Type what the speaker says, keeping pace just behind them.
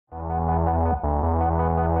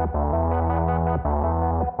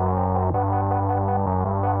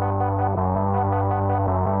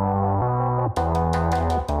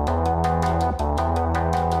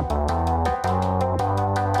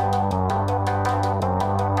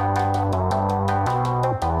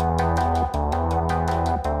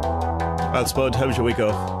pal Spud. How's your week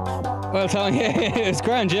off? Well, Tom, yeah, it's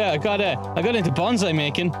grand. Yeah, I got into bonsai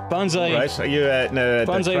making. Bonsai. Right. Are you the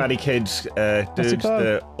Karate Kid dude,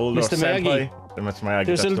 the older Mr. Miyagi? Mr. Miyagi.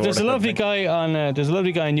 There's a lovely guy on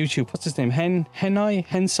YouTube. What's his name?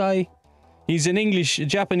 Hensai. He's a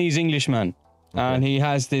Japanese Englishman, and he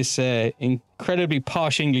has this incredibly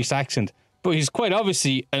posh English accent. But he's quite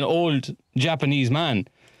obviously an old Japanese man.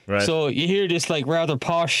 Right. So you hear this like rather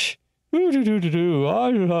posh kind of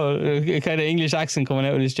English accent coming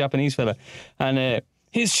out of this Japanese fella. And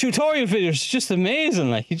his tutorial videos is just amazing.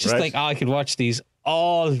 Like, he's just like, I could watch these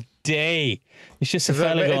all day. It's just a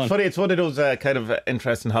fella going. It's funny, it's one of those kind of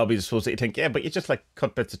interesting hobbies, I suppose, that you think, yeah, but you just like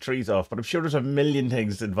cut bits of trees off. But I'm sure there's a million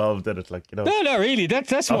things involved in it, like, you know. No, not really.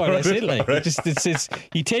 That's more or less it. Like, it's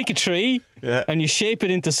you take a tree and you shape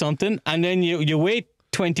it into something, and then you wait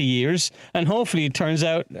 20 years, and hopefully it turns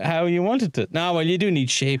out how you want it to. No, well, you do need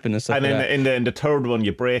shaping and stuff. And like in the third one,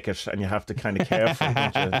 you break it, and you have to kind of care for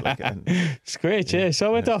it. Don't you? Like, it's great, yeah. So I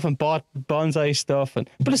went off and bought bonsai stuff,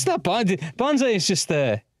 but it's not bonsai. Bonsai is just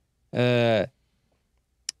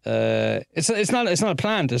it's not a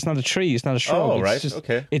plant. It's not a tree. It's not a shrub. Oh, right. It's just,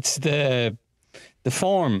 okay. It's the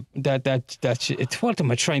form that it's what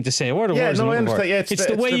am I trying to say? What are words? I understand. Yeah, it's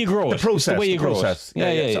the way you grow it. The process. The way you grow it.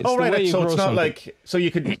 Yeah. Oh, right. So it's not like, so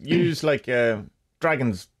you could use like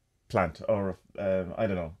dragon's plant or I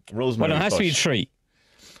don't know, rosemary. Well, it has to be a tree.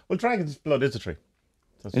 Well, dragon's blood is a tree.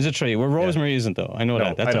 Is a tree. Well, rosemary isn't though. I know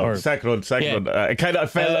that. That's a herb. Second one. I kind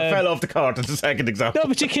of fell off the cart. It's the second example. No,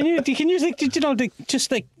 but you can use like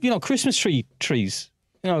just like Christmas trees.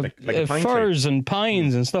 Like firs and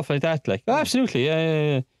pines and stuff like that. Like, absolutely,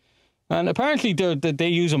 yeah. And apparently they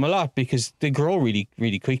use them a lot because they grow really,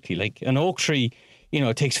 really quickly. Like an oak tree,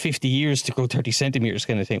 it takes 50 years to grow 30 centimeters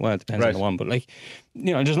kind of thing. Well, it depends on the one, but like,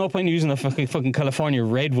 there's no point in using a fucking California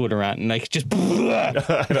redwood around and like just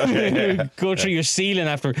go through your ceiling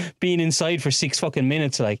after being inside for 6 fucking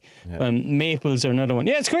minutes. Like, maples are another one.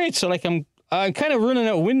 Yeah, it's great. So like, I'm kind of running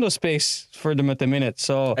out of window space for them at the minute.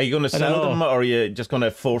 So are you going to sell them, or are you just going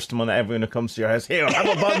to force them on everyone who comes to your house? Here, have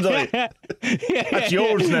a bonsai. That's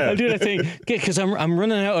yours now. I'll do that thing because I'm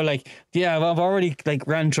running out of I've already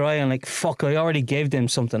ran dry and fuck. I already gave them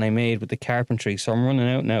something I made with the carpentry, so I'm running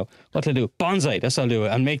out now. What to do? Bonsai. That's what I'll do.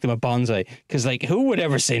 I'll make them a bonsai because who would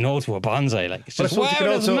ever say no to a bonsai? Like, it's just wow,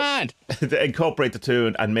 that's mad. Incorporate the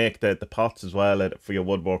two and make the pots as well for your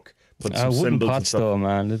woodwork. Put some wooden symbols pots and stuff. though,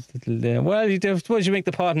 man. Well, suppose you make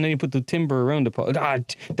the pot and then you put the timber around the pot.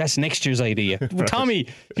 That's next year's idea. Right. Tommy,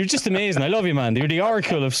 you're just amazing. I love you, man. You're the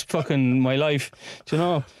oracle of fucking my life. Do you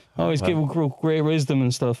know? Always give great wisdom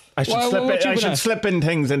and stuff. I should slip in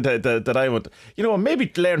things into that I would.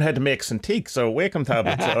 Maybe learn how to make Cintiqs or Wacom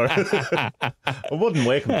tablets or a wooden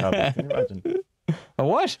Wacom tablet. Can you imagine? A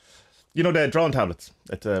what? The drawing tablets.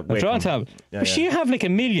 It's a drawing tablet. But you have like a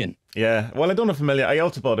million. Yeah, well, I don't know if familiar. I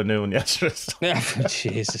also bought a new one yesterday. For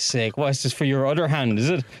Jesus' sake! What is this for your other hand? Is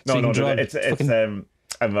it? No. It's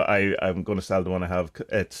I'm going to sell the one I have.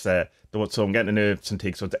 It's the one. So I'm getting a new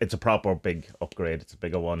Cintiq. So it's a proper big upgrade. It's a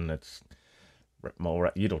bigger one. It's more.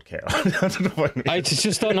 You don't care. I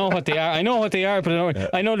just don't know what they are. I know what they are,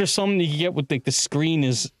 but I know there's some you can get with the screen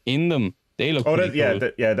is in them. They look. Oh, cool.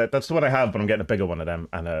 That's the one I have. But I'm getting a bigger one of them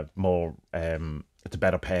and a more. It's a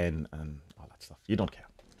better pen and all that stuff. You don't care.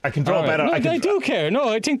 I can draw better. No, I do care. No,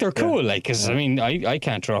 I think they're cool. Because I mean, I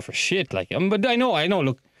can't draw for shit. But I know.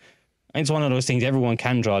 Look, it's one of those things. Everyone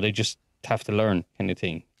can draw. They just have to learn, kind of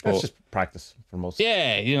thing. That's just practice for most.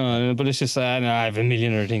 Yeah, but it's just I have a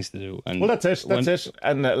million other things to do. And that's it. And there's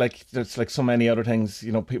so many other things.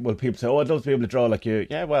 People say, "Oh, I'd love to be able to draw like you."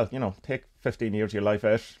 Yeah, well, take 15 years of your life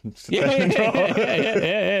out.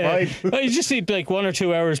 Yeah. Well, you just need 1 or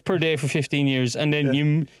 2 hours per day for 15 years, and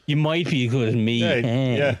then you might be good as me.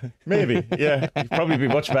 Yeah, maybe. Yeah, you'd probably be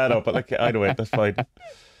much better, but either way, that's fine.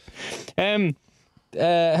 How's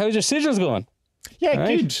your sigils going? Yeah,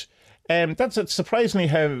 good. That's surprisingly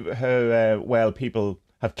how well people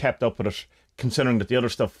have kept up with it, considering that the other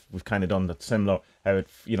stuff we've kind of done that's similar. How it,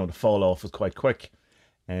 the fall off was quite quick.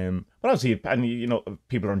 But obviously, and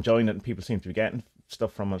people are enjoying it, and people seem to be getting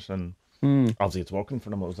stuff from it, and obviously it's working for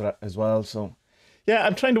them as well. So, yeah,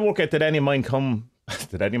 I'm trying to work out did any of mine come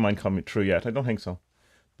true yet? I don't think so.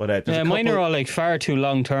 But mine are all far too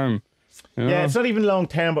long term. Yeah, it's not even long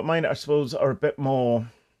term, but mine I suppose are a bit more.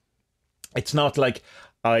 It's not like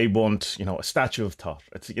I want a statue of thought.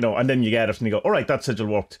 It's and then you get it and you go, all right, that sigil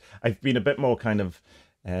worked. I've been a bit more kind of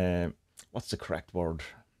what's the correct word?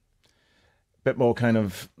 Bit more kind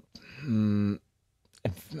of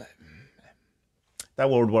that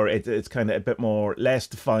word where it's kind of a bit more less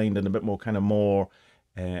defined and a bit more kind of more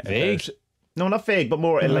vague. No, not vague, but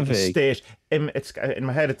more like a state. It's in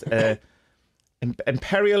my head. It's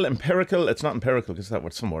empirical. It's not empirical because that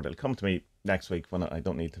word some word. It'll come to me next week when I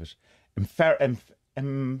don't need to.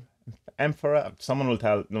 Someone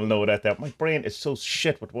will know what that. My brain is so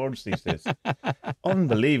shit with words these days.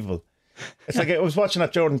 Unbelievable. It's like I was watching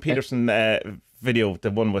that Jordan Peterson video,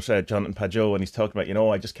 the one with Jonathan Pageau, and he's talking about,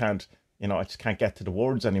 I just can't get to the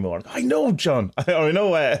words anymore. I know, John. I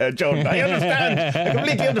know, John. I understand. I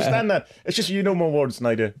completely understand that. It's just more words than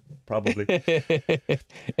I do, probably.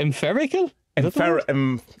 Empirical?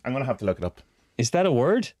 I'm going to have to look it up. Is that a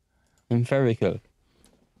word? Empirical.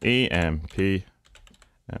 EMP.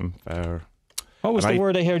 What was the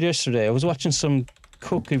word I heard yesterday? I was watching some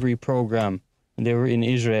cookery program, and they were in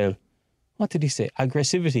Israel. What did he say?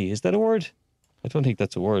 Aggressivity. Is that a word? I don't think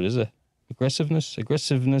that's a word, is it? Aggressivity.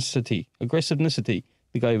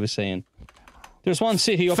 The guy was saying. There's one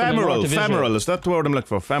city up in the north of Israel. Ephemeral. Is that the word I'm looking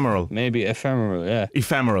for? Ephemeral. Maybe ephemeral. Yeah.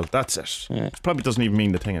 Ephemeral. That's it. Yeah. It probably doesn't even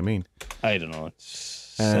mean the thing I mean. I don't know. It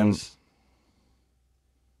sounds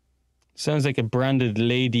like a branded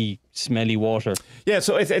lady smelly water. Yeah.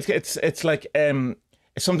 So it's like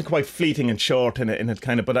it's something quite fleeting and short in it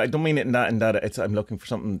kind of, but I don't mean it in that I'm looking for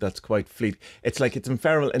something that's quite fleet. It's like it's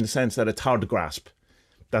ephemeral in the sense that it's hard to grasp.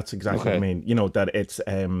 That's exactly what I mean. That it's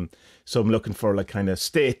so I'm looking for like kind of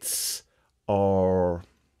states or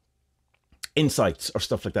insights or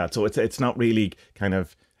stuff like that. So it's not really kind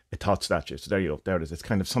of a thought statue. So there you go. There it is. It's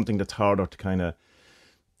kind of something that's harder to kind of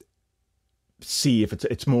see if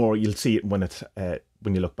it's more. You'll see it when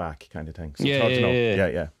you look back, kind of thing. So it's hard to know.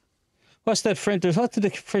 Yeah. What's that French? What's the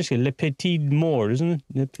French? Le petit mort, isn't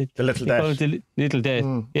it? The little death. The little death.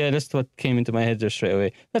 Yeah, that's what came into my head there straight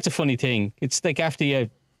away. That's a funny thing. It's like after you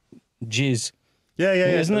jizz. Yeah.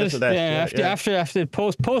 Isn't it? After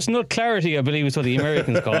post nut clarity, I believe is what the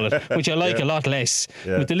Americans call it, which I like a lot less.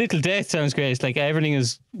 Yeah. But the little death sounds great. It's like everything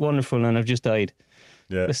is wonderful and I've just died.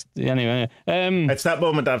 Yeah. Anyway, it's that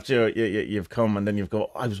moment after you've come and then you've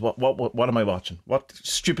go. What am I watching? What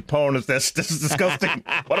stupid porn is this? This is disgusting.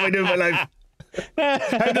 What am I doing with my life?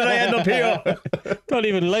 How did I end up here? Don't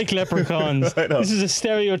even like leprechauns. This is a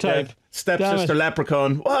stereotype. Yeah. Stepsister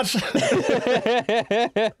leprechaun. What?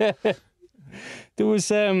 There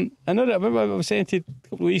was another. I remember I was saying to you a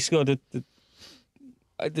couple of weeks ago that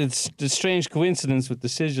the strange coincidence with the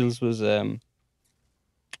sigils was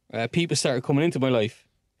people started coming into my life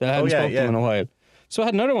that I hadn't spoken to in a while. So I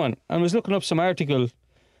had another one and was looking up some article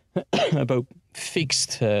about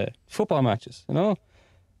fixed football matches,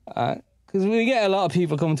 because we get a lot of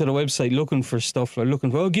people coming to the website looking for stuff, or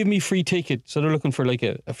looking for, give me free ticket. So they're looking for like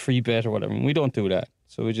a free bet or whatever. And we don't do that.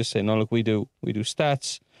 So we just say, no, look, we do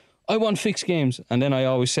stats. I want fixed games. And then I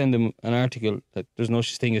always send them an article that there's no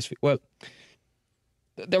such thing as,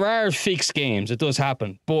 there are fixed games. It does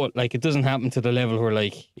happen. But like, it doesn't happen to the level where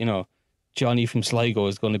like, Johnny from Sligo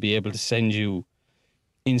is going to be able to send you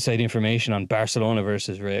inside information on Barcelona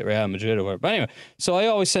versus Real Madrid or whatever. But anyway, so I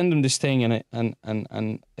always send them this thing, and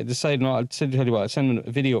I decided, no, I'll tell you what, I'll send them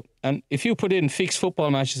a video. And if you put in fixed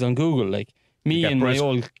football matches on Google, like me and my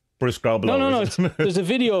old Bruce Grobbelaar. No, there's a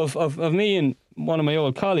video of me and one of my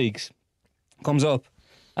old colleagues comes up,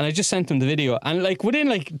 and I just sent him the video, and like within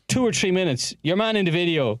like 2 or 3 minutes, your man in the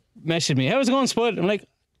video messaged me, how's it going, Spud? I'm like,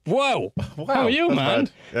 Wow, how are you, man?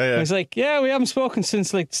 Yeah. I was like, we haven't spoken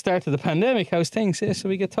since like the start of the pandemic. How's things? Yeah, so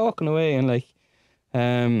we get talking away, and like,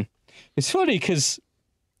 it's funny because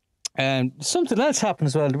something else happened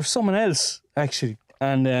as well. There was someone else actually,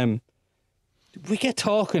 and we get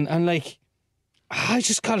talking, and like, I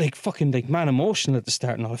just got like fucking like man emotional at the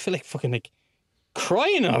start, and I feel like fucking like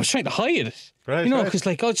crying, and I was trying to hide it, because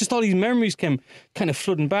like just all these memories came kind of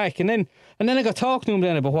flooding back, and then I got talking to him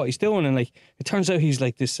then about what he's doing, and like it turns out he's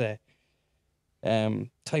like this type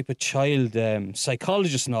of child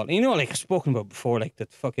psychologist and all. Like I've spoken about before, like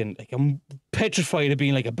that fucking like I'm petrified of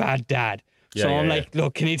being like a bad dad. So I'm like,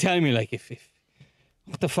 look, can you tell me like if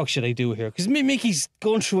what the fuck should I do here? Because Mickey's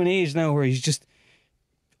going through an age now where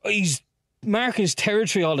he's marking his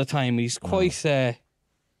territory all the time. He's quite fighty,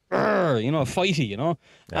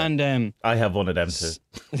 and I have one of them too.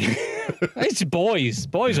 It's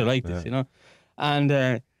boys are like this,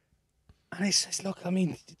 and I says, look, I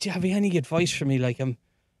mean, do you have any advice for me? Like I'm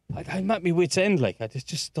at my wit's end, like I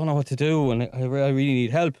just don't know what to do, and I really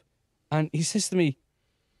need help. And he says to me,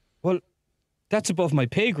 well, that's above my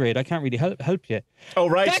pay grade. I can't really help you. Oh,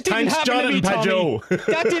 right. Thanks, Jonathan Pageau.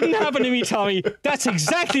 That didn't happen to me, Tommy. That's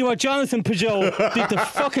exactly what Jonathan Pageau did to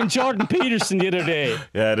fucking Jordan Peterson the other day.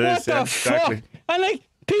 Yeah, it is. What the fuck? Exactly. And like,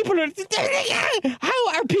 people are...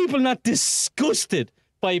 How are people not disgusted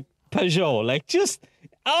by Pageau? Like, just...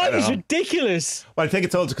 it was ridiculous. Well, I think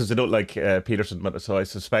it's also because they don't like Peterson, so I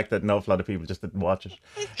suspect that an awful lot of people just didn't watch it.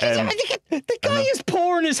 The guy is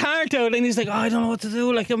pouring his heart out, and he's like, I don't know what to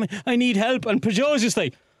do. Like, I need help. And Pageau's just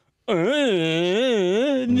like,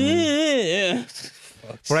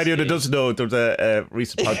 For anyone that doesn't know, there was a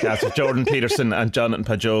recent podcast of Jordan Peterson and Jonathan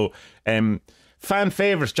Pageau. Fan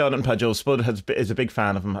favourites, Jonathan Pageau. Spud is a big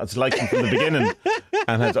fan of him, has liked him from the beginning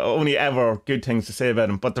and has only ever good things to say about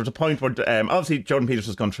him. But there's a point where obviously Jordan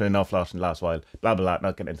Peterson's gone through an awful lot in the last while, blah blah blah,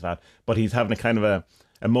 not getting into that, but he's having a kind of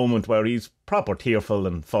a moment where he's proper tearful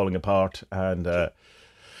and falling apart, and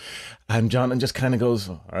Jonathan just kind of goes,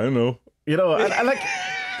 I don't know, and like,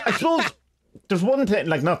 I suppose there's one thing,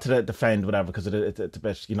 like, not to defend whatever, because it's a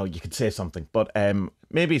bit, you could say something, but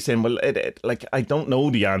maybe saying, well, like, I don't know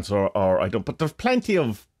the answer, or I don't, but there's plenty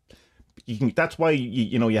of, that's why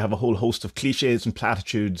you have a whole host of cliches and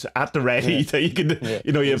platitudes at the ready, that you can,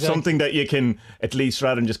 you have something that you can, at least,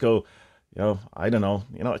 rather than just go, I don't know,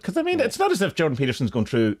 because I mean, it's not as if Jordan Peterson's going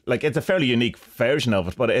through, like, it's a fairly unique version of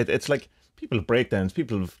it, but it's like, people have breakdowns,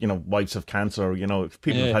 people have, wives have cancer,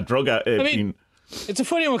 people have had drug it's a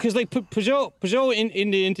funny one, because like Pageau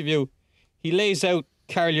in the interview, he lays out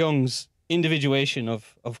Carl Jung's individuation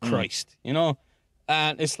of Christ,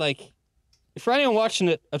 and it's like, for anyone watching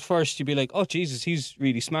it at first, you'd be like, oh Jesus, he's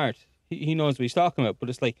really smart, he knows what he's talking about, but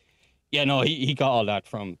it's like, yeah, no, he got all that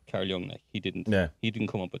from Carl Jung, like, he didn't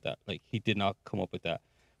come up with that, like, he did not come up with that.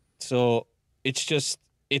 So it's just,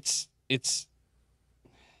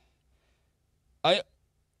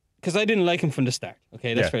 because I didn't like him from the start.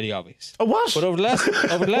 Okay, that's fairly obvious. Oh, what? But over the last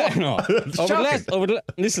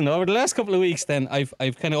couple of weeks, then I've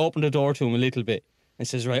kind of opened the door to him a little bit and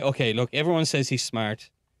says, right, okay, look, everyone says he's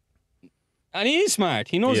smart, and he is smart.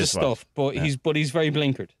 He knows his stuff, but he's very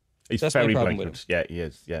blinkered. That's very blinkered. Yeah, he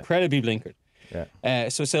is. Yeah, incredibly blinkered. Yeah.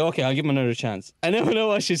 So I said, okay, I'll give him another chance. And then when I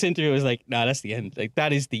watched this interview, I was like, nah, that's the end. Like,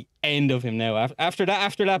 that is the end of him now. After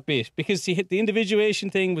that bit, because he hit the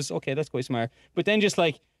individuation thing was okay. That's quite smart. But then just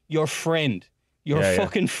like, your friend,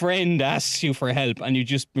 fucking friend asks you for help, and you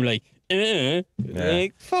just be like,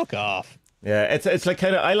 like, fuck off. Yeah, it's like,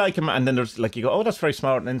 kind of, I like him, and then there's like, you go, oh, that's very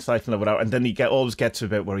smart and insightful, or whatever, and then he always gets to a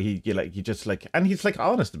bit where you just like, and he's like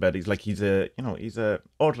honest about it. He's like, he's a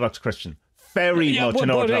Orthodox Christian, very much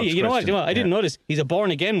an Orthodox Christian. You know what? I didn't notice. He's a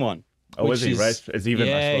born again one. Oh, is he? Right? It's even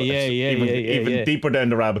even deeper down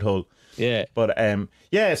the rabbit hole. Yeah. But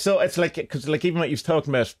so it's like, because like, even what he was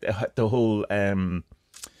talking about, the whole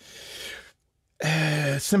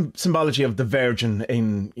symbology of the Virgin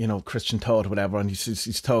in Christian thought or whatever, and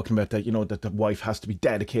he's talking about that, that the wife has to be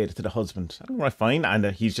dedicated to the husband. All right, fine, and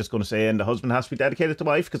he's just going to say, and the husband has to be dedicated to the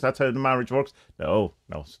wife because that's how the marriage works. No,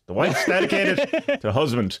 the wife's dedicated to the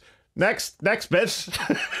husband. Next bit.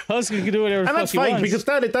 Husband can do whatever, and that's fine, because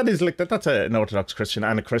that is like that's an Orthodox Christian,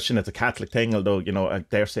 and a Christian, it's a Catholic thing. Although I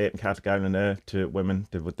dare say it in Catholic Ireland to women,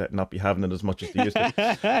 they would not be having it as much as they used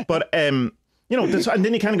to. But and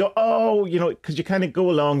then you kind of go, oh, because you kind of go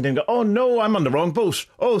along, then go, oh no, I'm on the wrong boat.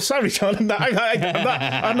 Oh, sorry, John,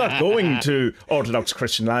 I'm not going to Orthodox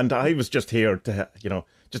Christian land. I was just here to,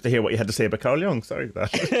 just to hear what you had to say about Carl Jung. Sorry for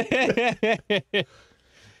that.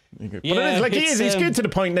 But it is like, he's good to the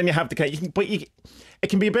point, and then you have to it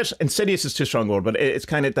can be a bit, insidious is too strong a word, but it's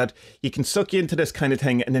kind of that you can suck you into this kind of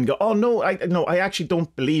thing and then go, oh no, I actually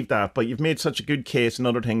don't believe that, but you've made such a good case and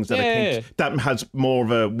other things that I think that has more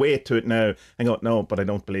of a weight to it now, and go, no, but I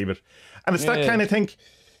don't believe it. And it's that kind of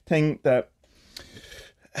thing that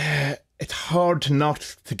it's hard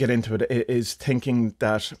not to get into it, is thinking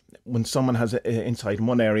that when someone has an insight in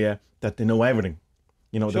one area, that they know everything.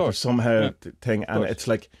 That there's somehow thing, and it's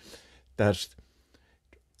like that,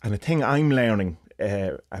 and a thing I'm learning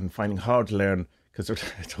and finding hard to learn, because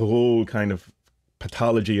it's a whole kind of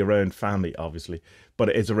pathology around family, obviously, but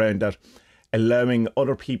it is around that allowing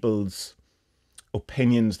other people's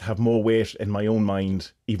opinions to have more weight in my own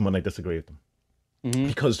mind, even when I disagree with them,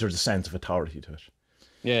 because there's a sense of authority to it.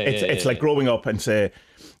 It's like growing up and say,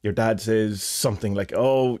 your dad says something like,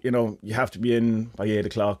 oh, you have to be in by 8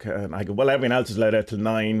 o'clock. And I go, well, everyone else is allowed out till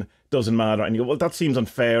 9, doesn't matter. And you go, well, that seems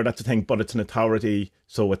unfair. That's the thing, but it's an authority,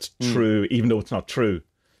 so it's true, even though it's not true.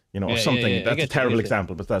 Or something. That's a terrible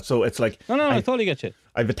example, but that. So it's like, I totally get you.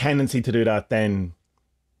 I have a tendency to do that then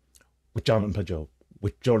with Jonathan Pageau,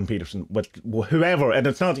 with Jordan Peterson, with whoever. And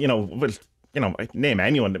it's not, name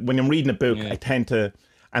anyone. When I'm reading a book, I tend to.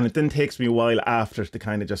 And it then takes me a while after to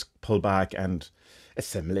kind of just pull back and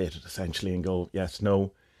assimilate it, essentially, and go, yes,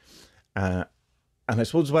 no. And I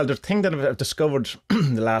suppose, well, the thing that I've discovered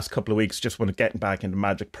the last couple of weeks, just when getting back into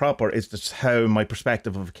magic proper, is just how my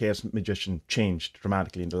perspective of a chaos magician changed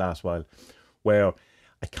dramatically in the last while, where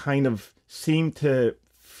I kind of seem to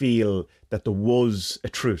feel that there was a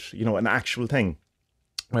truth, an actual thing.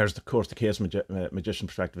 Whereas, of course, the chaos magician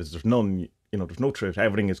perspective is there's none, there's no truth.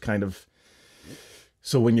 Everything is kind of...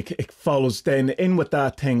 So when it follows then in with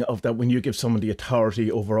that thing of that when you give someone the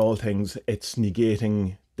authority over all things, it's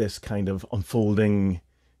negating this kind of unfolding,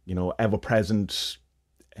 ever-present,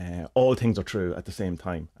 all things are true at the same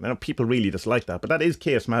time. And I know people really dislike that, but that is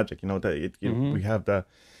chaos magic, we have that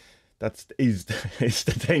is the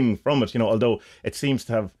thing from it, although it seems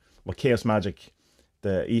to have, chaos magic,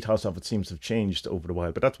 the ethos of it seems to have changed over the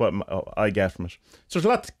while, but that's what I get from it. So there's a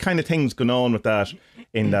lot of kind of things going on with that,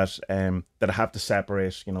 in that that I have to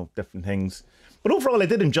separate, different things. But overall, I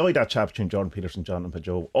did enjoy that chat between Jordan Peterson and Jonathan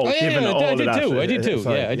Pageau. I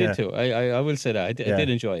did too. I will say that I did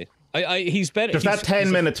enjoy it. He's better. There's that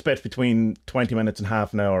 10 minutes bit between 20 minutes and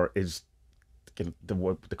half an hour is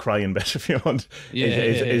the crying bit, if you want.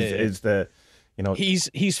 Is the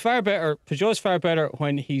he's far better. Pageau's far better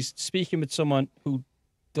when he's speaking with someone who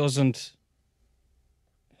isn't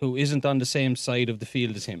on the same side of the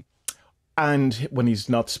field as him, and when he's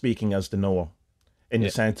not speaking as the knower, in the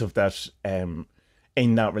sense of that, in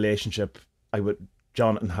that relationship,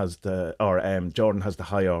 Jordan has the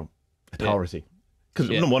higher authority, because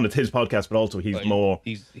number one, it's his podcast, but also he's a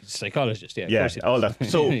psychologist, all that.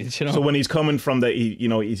 So so when he's coming from the,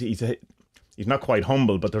 he's not quite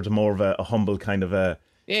humble, but there's more of a humble kind of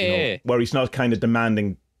where he's not kind of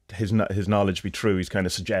demanding his knowledge be true. He's kind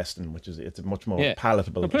of suggesting, which is it's much more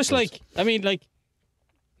palatable. But plus,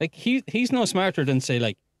 he's no smarter than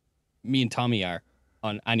say me and Tommy are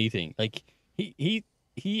on anything. Like he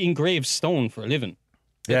engraves stone for a living.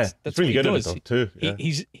 That's really good at it though, too. Yeah.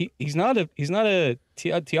 He's not a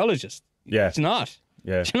theologist. Yeah, he's not.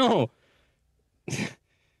 Yeah,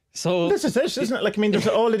 So this is it, isn't it? There's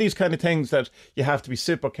all of these kind of things that you have to be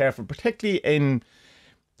super careful, particularly in,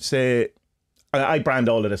 say, I brand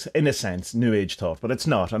all of this in a sense New Age thought, but it's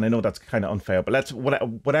not, and I know that's kind of unfair. But let's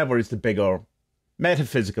whatever is the bigger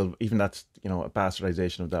metaphysical, even that's a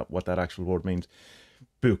bastardization of that, what that actual word means,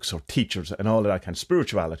 books or teachers and all of that kind of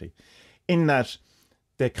spirituality, in that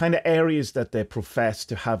the kind of areas that they profess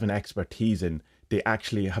to have an expertise in, they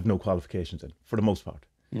actually have no qualifications in, for the most part.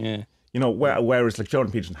 Yeah. Whereas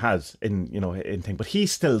Jordan Peterson has in thing, but he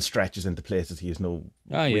still stretches into places he has no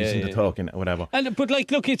reason to talk in or whatever. But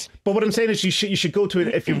look, it's. But what I'm saying is, you should go to it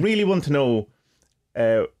if you really want to know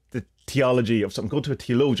the theology of something. Go to a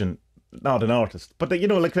theologian, not an artist. But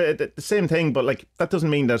the same thing. But that doesn't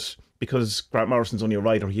mean that because Grant Morrison's only a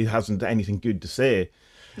writer, he hasn't anything good to say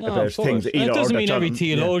about things. It doesn't mean every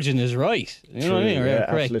theologian is right. You know what I mean?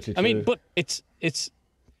 Yeah, correct. Absolutely I mean, but it's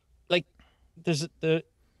there's the.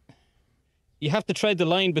 You have to tread the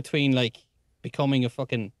line between becoming a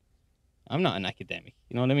fucking. I'm not an academic,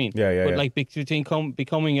 you know what I mean? Yeah. But between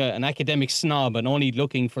becoming an academic snob and only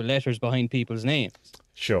looking for letters behind people's names.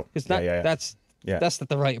 Sure. Because that's not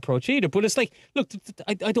the right approach either. But it's look,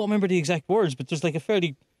 I don't remember the exact words, but there's a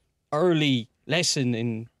fairly early lesson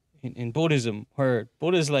in Buddhism where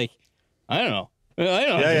Buddha's I don't know.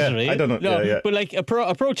 I don't know. No, but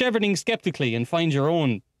approach everything skeptically and find your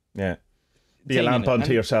own. Yeah. Be a lamp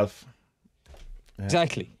unto yourself. Yeah.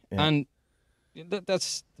 Exactly. Yeah. And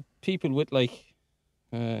that's people with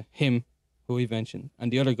him, who we mentioned,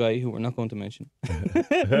 and the other guy who we're not going to mention.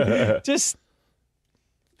 Just.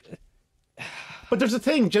 But there's a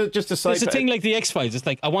thing, just a side. There's a thing like the X-Files. It's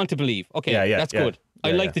I want to believe. Okay, that's good.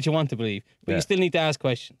 I like that you want to believe, but you still need to ask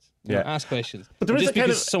questions. Ask questions. But there is just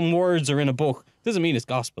because some words are in a book doesn't mean it's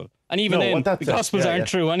gospel. And even then, the Gospels aren't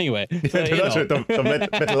true anyway. They're not true. They're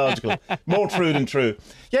mythological. More true than true.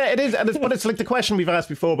 Yeah, it is. But it's like the question we've asked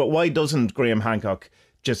before, but why doesn't Graham Hancock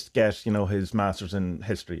just get, his master's in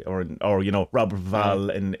history or Robert Val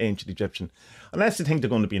in ancient Egyptian? Unless they think they're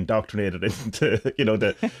going to be indoctrinated into,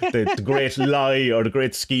 the great lie or the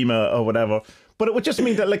great schema or whatever. But it would just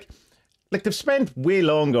mean that, they've spent way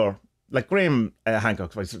longer. Graham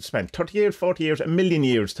Hancock spent 30 years, 40 years, a million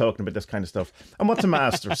years talking about this kind of stuff. And what's a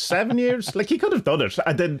master? 7 years? He could have done it.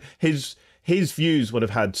 And then his views would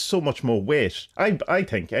have had so much more weight. I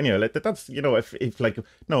think, anyway, that's,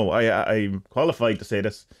 I'm qualified to say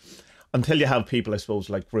this. Until you have people, I suppose,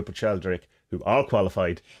 like Rupert Sheldrake, who are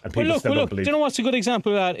qualified, and people still don't believe. Do you know what's a good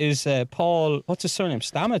example of that is Paul, what's his surname?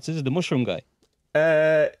 Stamets, is it the mushroom guy?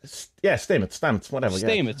 Stamets, whatever.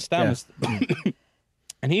 Stamets. Yeah.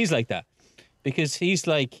 And he's like that because he's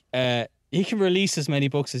he can release as many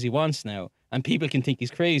books as he wants now, and people can think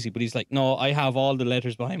he's crazy, but he's no, I have all the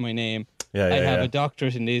letters behind my name. I have a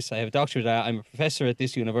doctorate in this. I have a doctorate at that. I'm a professor at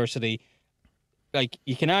this university.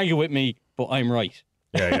 You can argue with me, but I'm right.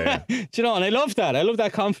 Yeah. Do you know? And I love that. I love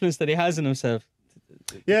that confidence that he has in himself.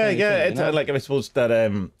 Yeah, it's like, I suppose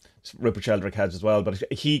that Rupert Sheldrake has as well, but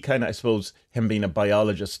he kind of, I suppose, him being a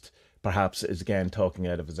biologist perhaps is again talking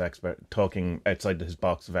outside his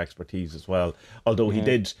box of expertise as well. Although he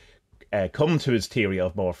did come to his theory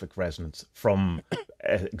of morphic resonance from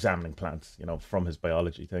examining plants, from his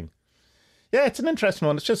biology thing. Yeah, it's an interesting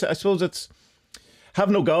one. It's just, I suppose it's have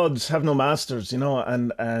no gods, have no masters,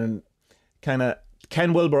 and kind of,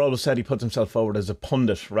 Ken Wilber always said he puts himself forward as a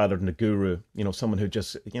pundit rather than a guru, someone who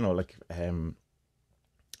just, like a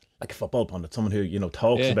football pundit, someone who,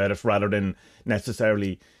 talks about it rather than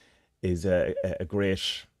necessarily is a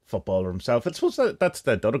great footballer himself. I suppose that's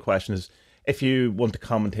the other question is, if you want to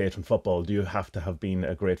commentate on football, do you have to have been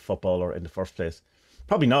a great footballer in the first place?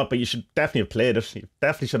 Probably not, but you should definitely have played it. You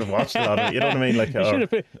definitely should have watched a lot of it. You know what I mean? Like,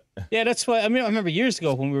 yeah, that's why. I remember years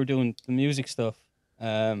ago when we were doing the music stuff,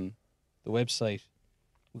 the website,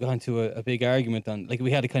 we got into a big argument on, like,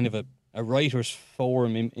 we had a kind of a writers'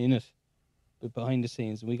 forum in it, but behind the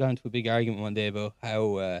scenes. And we got into a big argument one day about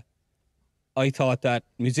how I thought that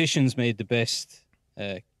musicians made the best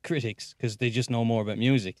critics because they just know more about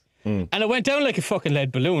music. And it went down like a fucking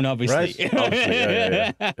lead balloon, obviously. Right. Obviously,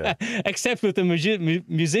 yeah. Except with the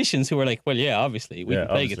musicians who were like, well, yeah, obviously, we can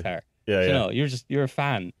play guitar. Yeah, You're a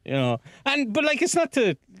fan, But like, it's not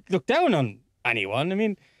to look down on anyone. I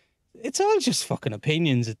mean, it's all just fucking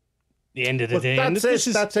opinions at the end of the day.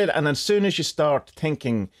 That's it. And as soon as you start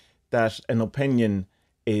thinking that an opinion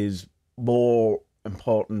is more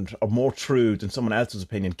important or more true than someone else's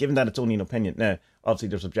opinion, given that it's only an opinion. Now, obviously,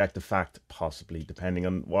 there's objective fact, possibly, depending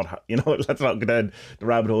on what, let's not go down the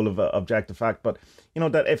rabbit hole of objective fact, but,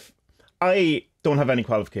 that if I don't have any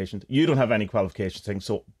qualifications, you don't have any qualifications,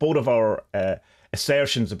 so both of our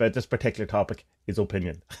assertions about this particular topic is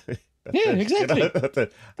opinion. Exactly.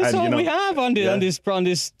 That's all we have on this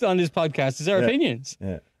podcast is our opinions.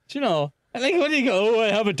 Yeah. Like, when you go, I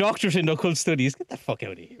have a doctorate in occult studies. Get the fuck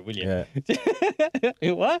out of here, will you? Yeah.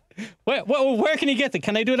 What? Where can you get that?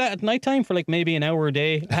 Can I do that at night time for like maybe an hour a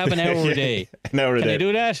day? Have an hour a day. An hour a day. Can I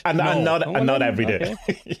do that? And not every day.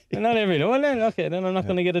 Okay. Not every day. Well, then, okay. Then I'm not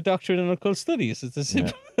going to get a doctorate in occult studies. It's as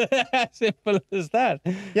simple as that.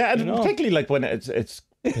 Yeah, and particularly like when it's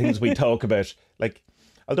things we talk about, like.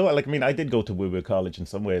 Although, I did go to woo-woo college in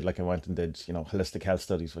some way. Like, I went and did, holistic health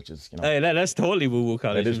studies, which is, Hey, that's totally woo-woo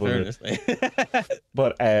college, in fairness.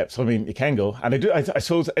 But, so, you can go. And I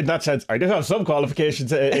suppose, in that sense, I do have some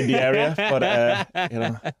qualifications in the area. But,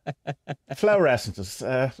 flower essences,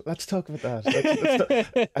 let's talk about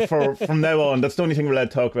that. From now on, that's the only thing we're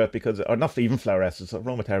allowed to talk about or not even flower essences,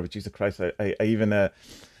 aromatherapy, Jesus Christ, I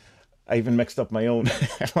even mixed up my own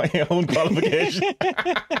qualification.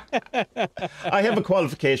 I have a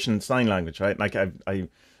qualification in sign language, right? Like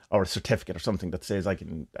or a certificate or something that says I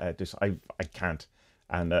can do. I can't,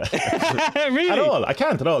 and really at all. I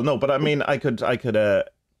can't at all. No, but I could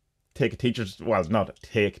take a teacher's. Well, not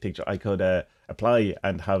take a teacher. I could apply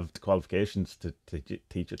and have the qualifications to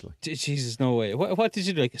teach it. Like. Jesus, no way. What did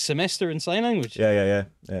you do? Like a semester in sign language? Yeah.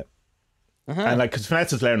 And because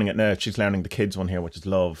Vanessa's learning it now, she's learning the kids one here, which is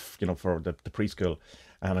love, for the preschool.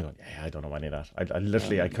 And I'm going, I don't know any of that. I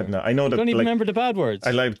literally, I couldn't. I know that. Don't even remember the bad words.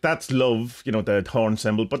 That's love, the horn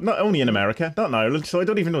symbol, but not only in America, not in Ireland. So I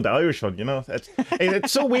don't even know the Irish one.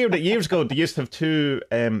 It's so weird that years ago they used to have two,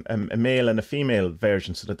 a male and a female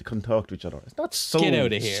version, so that they couldn't talk to each other. That's so get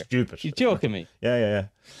out of here. Stupid. You're joking me. Yeah.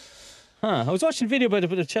 Huh. I was watching a video about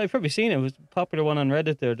it, but I've probably seen it. It was a popular one on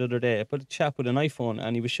Reddit there the other day. I put a chap with an iPhone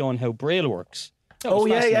and he was showing how Braille works. Oh,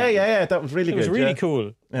 yeah. That was really good. It was really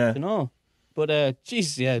cool. Yeah. But,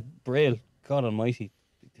 Jesus, Braille. God almighty.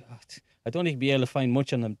 I don't think you'd be able to find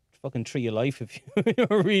much on the fucking Tree of Life if you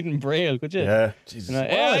were reading Braille, could you? Yeah, Jesus.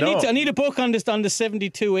 I need a book on the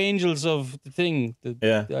 72 angels of the thing. I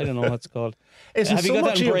don't know what it's called. Isn't so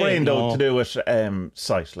much of your brain, though, to do with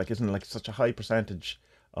sight? Like, isn't like such a high percentage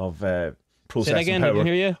of processing Say that again, power? I can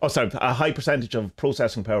hear you. Oh, sorry. A high percentage of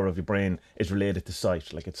processing power of your brain is related to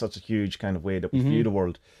sight. Like, it's such a huge kind of way that we view the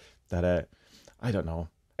world that I don't know.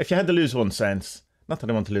 If you had to lose one sense, not that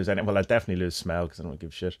I want to lose any. Well, I'd definitely lose smell because I don't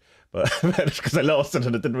give a shit. But because I lost it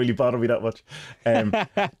and it didn't really bother me that much.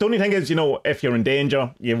 The only thing is, if you're in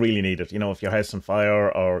danger, you really need it. If your house on fire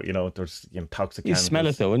or there's toxic. You smell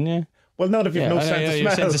it though, wouldn't you? Well, not if you've no sense of smell.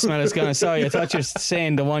 Your sense of smell is gone. Sorry, I thought you were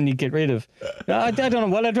saying the one you get rid of. I don't know.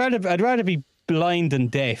 Well, I'd rather be blind than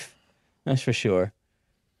deaf. That's for sure.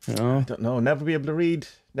 I don't know. Never be able to read.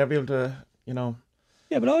 Never be able to.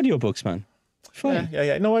 Yeah, but audiobooks, man. Fine.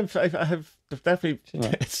 Yeah. No, I have definitely.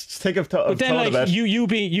 It's thing I've thought. But then, like about. you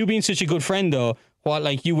being such a good friend, though,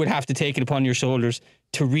 you would have to take it upon your shoulders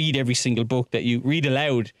to read every single book that you read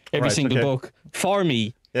aloud. Every single book for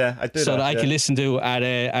me. Yeah, I do so that I yeah. can listen to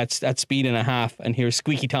at speed and a half and hear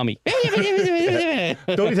Squeaky Tommy. The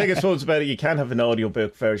only thing I suppose about it, you can't have an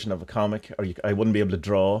audiobook version of a comic, or I wouldn't be able to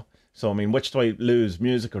draw. So, I mean, which do I lose,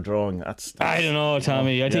 music or drawing? That's I don't know,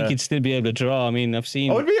 Tommy. I think you'd still be able to draw. I mean, I've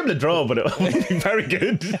seen... I would be able to draw, but it wouldn't be very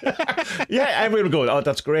good. Yeah, everyone would go, oh,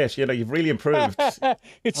 that's great. You know, you've really improved.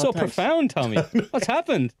 It's so profound, Tommy. What's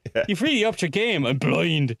happened? Yeah. You've really upped your game. I'm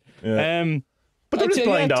blind. Yeah. But there is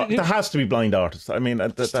blind art. There has to be blind artists. I mean...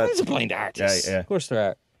 there is a blind artist. Yeah. Of course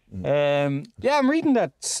there are. Yeah, I'm reading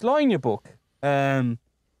that Slania book.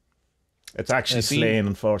 It's actually Slane,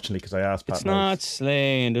 unfortunately, because I asked Pat. It's not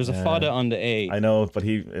Slane. There's a fada on the A. I know, but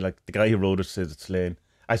the guy who wrote it says it's Slane.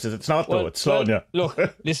 I said it's not though. It's Slania. Look,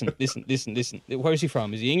 listen. Where's he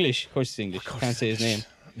from? Is he English? Of course he's English. Can't say his name.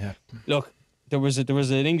 Yeah. Look, there was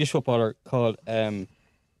an English footballer called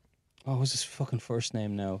what's his fucking first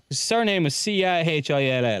name now? His surname was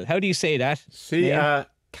Cahill. How do you say that?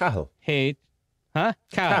 Cahill.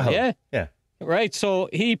 Cahill. Yeah. Yeah. Right. So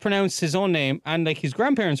he pronounced his own name, and like his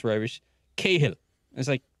grandparents were Irish. Cahill. It's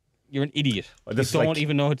like, you're an idiot. You don't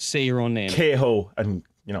even know how to say your own name. Cahill, and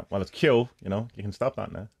it's Q. You can stop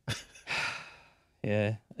that now.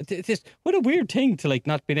 Yeah. What a weird thing to like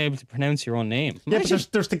not being able to pronounce your own name. Imagine. Yeah, but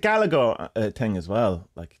there's the Gallagher thing as well.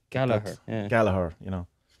 Like Gallagher. Yeah. Gallagher.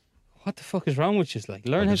 What the fuck is wrong with you? Like,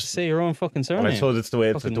 learn how to say your own fucking surname. Well, I suppose it's the way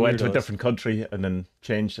it went to a different country and then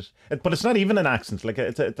changed it. But it's not even an accent. Like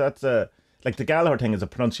like the Gallagher thing is a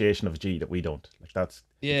pronunciation of a G that we don't. Like that's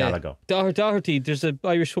Gallagher. Doherty. There's an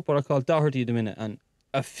Irish footballer called Doherty at the minute, and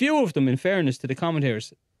a few of them, in fairness to the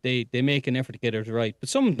commentators, they make an effort to get it right, but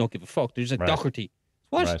some don't give a fuck. They're just like Doherty.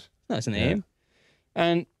 What? Right. That's a name. Yeah.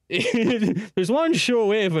 And there's one sure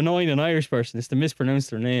way of annoying an Irish person is to mispronounce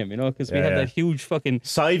their name, because we have that huge fucking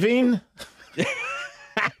Sivine.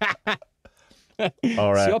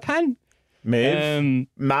 All right. Siopan. Maeve.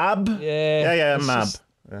 Mab. Yeah. Mab.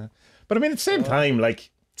 Yeah. But I mean, at the same time,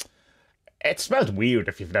 like, it spelled weird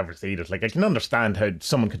if you've never seen it. Like, I can understand how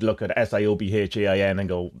someone could look at Siobhain and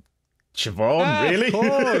go, Siobhan, really?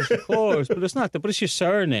 Of course. But it's not. But it's your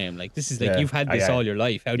surname. Like, this is like you've had this all your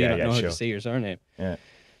life. How do you not know how to say your surname? Yeah.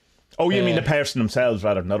 Oh, you mean the person themselves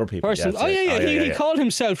rather than other people? He called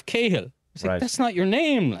himself Cahill. It's like, that's not your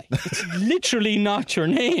name. Like, it's literally not your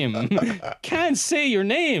name. Can't say your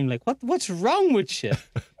name. Like, what's wrong with you?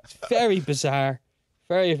 It's very bizarre.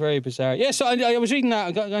 Very, very bizarre. Yeah, so I was reading that.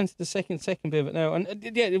 I got into the second bit of it now. And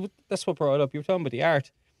that's what brought it up. You were talking about the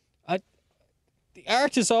art. The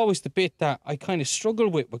art is always the bit that I kind of struggle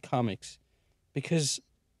with comics, because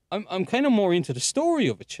I'm kind of more into the story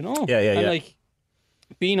of it, Yeah. And like,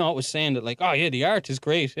 Beanot was saying that, like, oh yeah, the art is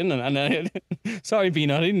great, isn't it? And sorry,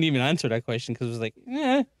 Beanot, I didn't even answer that question because I was like,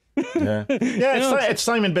 yeah. It's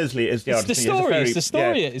Simon Bisley is the artist.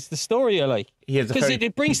 It's the story I like. Because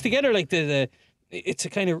it brings together like it's a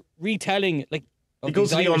kind of retelling, like. He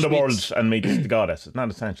goes to the underworld and meets the goddess. It's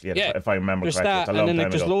not essentially it, if I remember correctly. That, it's a long and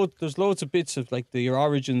then time ago. There's loads of bits of like the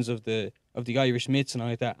origins of the Irish myths and all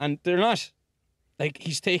like that, and they're not like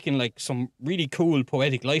he's taken like some really cool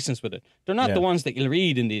poetic license with it. They're not the ones that you'll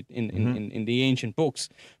read in the ancient books,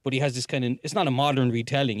 but he has this kind of, it's not a modern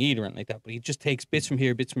retelling either and like that, but he just takes bits from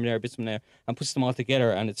here, bits from there, and puts them all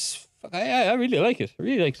together, and it's I really like it. I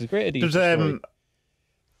really like it. It's a great idea.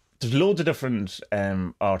 There's loads of different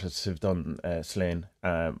artists who've done Slane.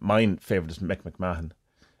 Mine favourite is Mick McMahon,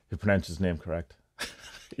 who pronounces his name correct,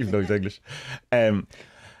 even though he's English.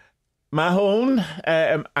 Mahone.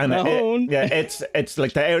 It's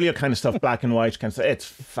like the earlier kind of stuff, black and white kind of stuff. It's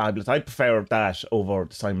fabulous. I prefer that over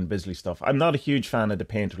the Simon Bisley stuff. I'm not a huge fan of the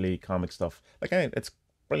Painterly comic stuff. Like, it's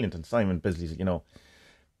brilliant, and Simon Bisley's,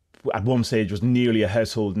 at one stage was nearly a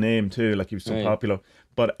household name too. Like, he was so popular.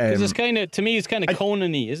 But it's kind of, to me, it's kind of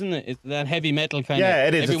Conan-y, isn't it? It's that heavy metal kind of. Yeah,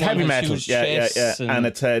 it is. It's heavy metal. Yeah. And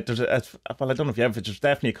it's I don't know if you ever. There's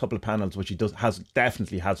definitely a couple of panels which he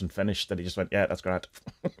definitely hasn't finished, that he just went, yeah, that's great.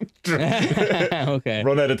 Okay.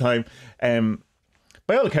 Run out of time.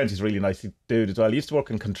 By all accounts, he's a really nice dude as well. He used to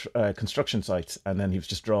work in construction sites, and then he was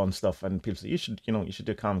just drawing stuff, and people said, you should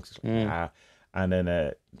do comics. And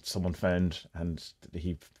then someone found, and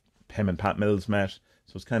him and Pat Mills met.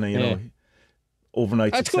 So it's kind of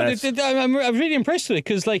overnight success. Good. I'm really impressed with it,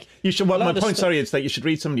 because like you should. Well, my point, is that you should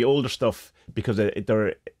read some of the older stuff, because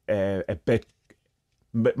they're a bit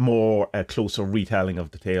more closer retelling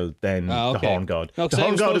of the tale than the Horn God. No, the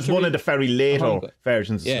Horn God is one of the very later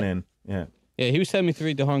versions of Slane. Yeah, he was telling me to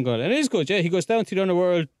read the Horn God, and it is good. Yeah, he goes down to the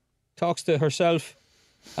underworld, talks to herself,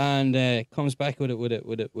 and comes back with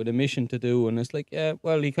a mission to do. And it's like,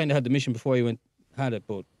 well, he kind of had the mission before he had it,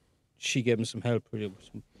 but she gave him some help,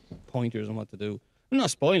 some pointers on what to do. I'm not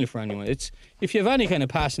spoiling it for anyone. It's if you have any kind of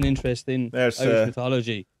passing interest in Irish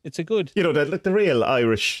mythology, it's a good. The real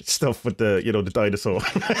Irish stuff with the the dinosaur.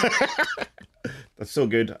 That's so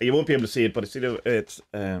good. You won't be able to see it, but it's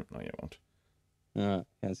no, you won't. No,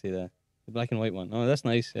 can't see that. The black and white one. Oh, that's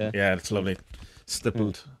nice. Yeah. Yeah, it's lovely.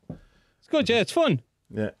 Stippled. It's good. Yeah, it's fun.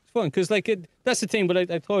 Yeah, it's fun because that's the thing. But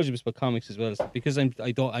I told you this about comics as well, because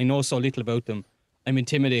I know so little about them. I'm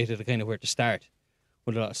intimidated at kind of where to start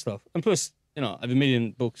with a lot of stuff, and plus, I have a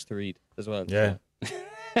million books to read as well. Yeah. So.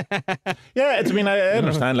 Yeah, I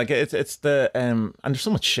understand. Like it's the and there's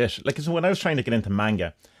so much shit. Like when I was trying to get into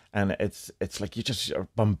manga, and it's like you just are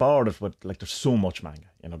bombarded with like there's so much manga,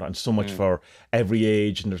 and so much for every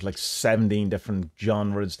age, and there's like 17 different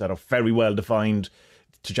genres that are very well defined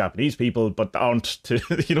to Japanese people, but aren't to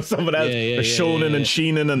someone else. There's shonen and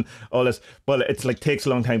shinen and all this, but it's like takes a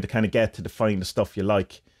long time to kind of get to define the stuff you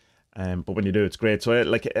like. But when you do, it's great. So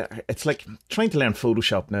it's like trying to learn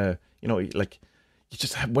Photoshop now. Like you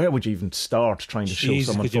just where would you even start trying to show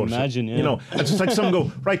someone could you Photoshop? Imagine, yeah. It's just like someone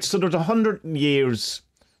go right. So there's 100 years.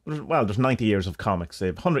 Well, there's 90 years of comics. They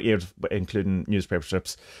have 100 years, including newspaper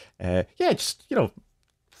strips. Just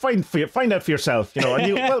find out for yourself. And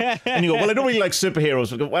you go, well, I don't really like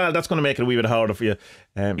superheroes. Well, that's going to make it a wee bit harder for you.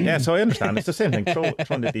 So I understand. It's the same thing. Throw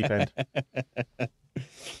in the deep end.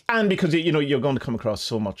 And because you're going to come across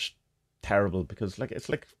so much terrible, because it's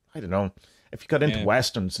like I don't know. If you got into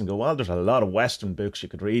westerns and go, well, there's a lot of western books you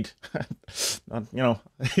could read. There's going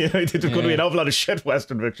to be an awful lot of shit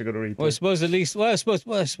western books you could read. Well, I suppose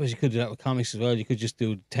you could do that with comics as well. You could just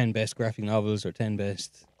do 10 best graphic novels or 10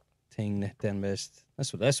 best thing, 10 best.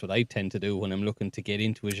 That's what I tend to do when I'm looking to get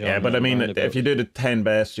into a genre. Yeah, but if you do the 10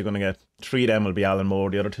 best, you're going to get 3 of them will be Alan Moore,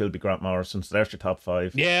 the other 2 will be Grant Morrison. So there's your top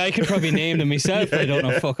 5. Yeah, I could probably name them myself. I don't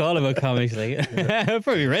know fuck all about comics. I've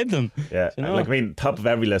probably read them. Yeah, top of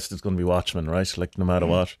every list is going to be Watchmen, right? Like no matter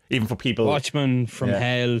what, even for people. Watchmen, From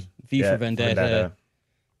Hell, V for Vendetta.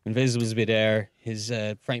 Invisibles will be there. His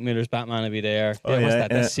Frank Miller's Batman will be there.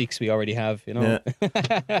 That's 6 we already have. Yeah.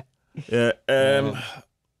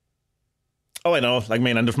 Oh, I know.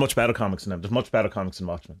 And there's much better comics in them. There's much better comics in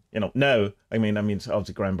Watchmen. Now. It's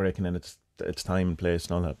obviously groundbreaking in its time and place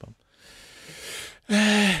and all that. But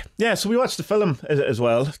so we watched the film as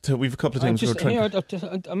well. We've a couple of things.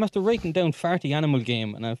 I'm after writing down Farty Animal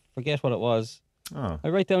Game, and I forget what it was. Oh. I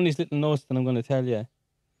write down these little notes, and I'm going to tell you.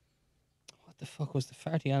 What the fuck was the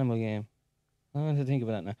Farty Animal Game? I want to think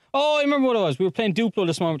about that now. Oh, I remember what it was. We were playing Duplo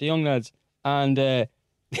this morning with the young lads, and the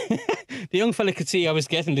young fella could see I was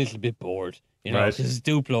getting a little bit bored. This is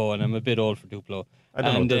Duplo, and I'm a bit old for Duplo. I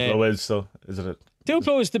don't know what Duplo is, so is it?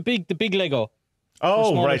 Duplo is the big Lego.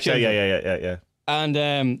 Oh, right, yeah.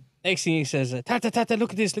 And next thing he says, Tata,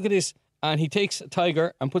 look at this. And he takes a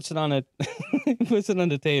tiger and puts it on the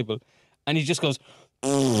table, and he just goes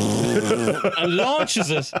and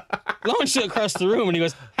launches it across the room, and he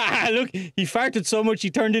goes, look, he farted so much he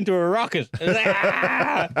turned into a rocket.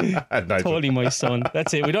 Nice. Totally my son.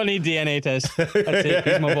 That's it. We don't need DNA test. That's it.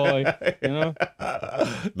 He's my boy.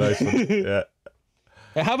 Nice one. Yeah.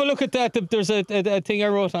 Have a look at that. There's a thing I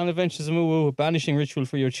wrote on Adventures of Moo, a banishing ritual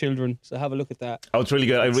for your children. So have a look at that. Oh, it's really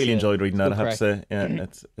good. I really enjoyed reading that. I have to say, yeah,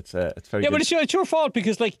 it's very good. Yeah, but it's your fault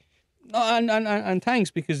because and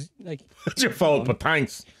thanks because it's your fault, but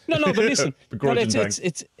thanks. No, but listen,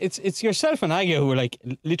 it's yourself and Aga who are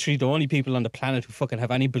literally the only people on the planet who fucking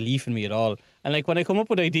have any belief in me at all. And when I come up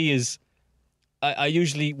with ideas, I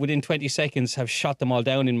usually within 20 seconds have shot them all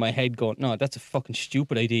down in my head, going, "No, that's a fucking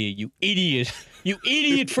stupid idea, you idiot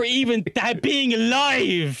for even that being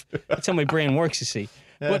alive." That's how my brain works, you see.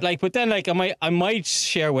 Yeah. But then I might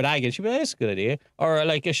share with Aga, and she'd be like, "That's a good idea," or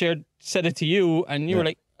I said it to you, and you were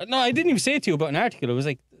like, "No, I didn't even say it to you about an article. It was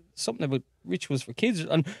something about rituals for kids."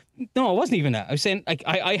 And no, it wasn't even that. I was saying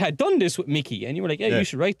I had done this with Mickey, and you were like, "Yeah, you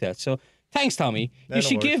should write that." So thanks, Tommy. You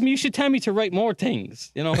should tell me to write more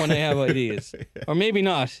things. When I have ideas, or maybe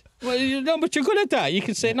not. Well, but you're good at that. You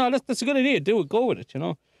can say, "No, that's a good idea. Do it. Go with it."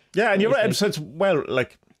 Yeah, and you're right. So it's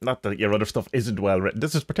not that your other stuff isn't well written.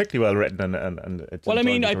 This is particularly well written, and it's. Well,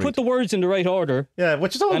 I put the words in the right order. Yeah,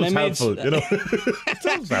 which is always helpful, It's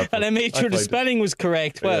always helpful. And I made sure the spelling was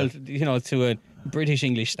correct. Well, to a British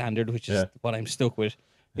English standard, which is what I'm stuck with.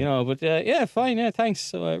 But fine. Yeah, thanks.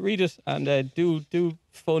 So read it and do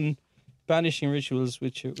fun banishing rituals.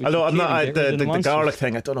 Although I'm not the garlic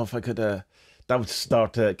thing. I don't know if I could. that would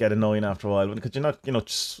start to get annoying after a while. Could you not,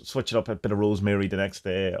 switch it up a bit of rosemary the next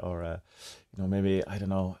day, or maybe, I don't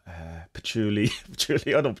know, patchouli.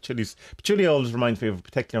 Patchouli. I don't know, patchouli always reminds me of a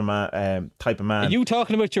particular type of man. Are you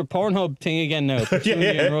talking about your Pornhub thing again now?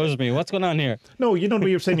 Patchouli and rosemary. What's going on here? No, you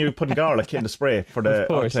were saying you were putting garlic in the spray for the of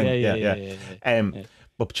course, thing. Yeah.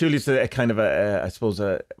 But patchouli's a kind of I suppose,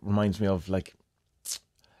 reminds me of like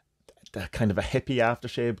that kind of a hippie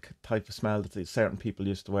aftershave type of smell that certain people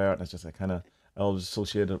used to wear, and it's just I always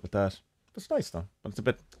associated it with that. It's nice though, but it's a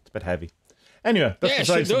bit heavy. Anyway, that's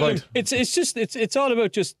besides the point. It's all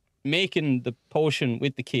about just making the potion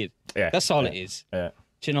with the kid. Yeah, that's all it is. Yeah,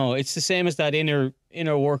 it's the same as that inner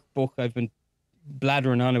workbook I've been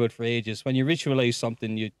blathering on about for ages. When you ritualize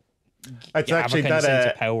something, you actually have a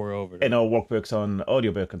sense of power over it. Workbook's on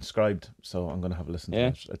audiobook and scribed, so I'm going to have a listen to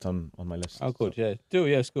it. It's on my list. Oh, good, so.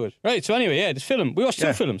 It's good. Right, so anyway, this film. We watched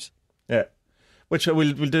two films. Yeah, which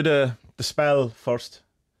we'll do the spell first.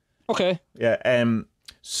 Okay. Yeah.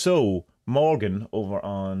 So Morgan over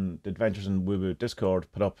on the Adventures in Woo Woo Discord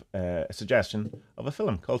put up a suggestion of a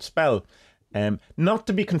film called Spell. Not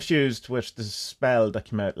to be confused with the Spell that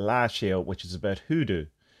came out last year, which is about hoodoo,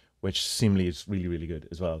 which seemingly is really, really good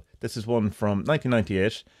as well. This is one from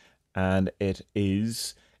 1998, and it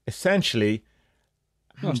is essentially...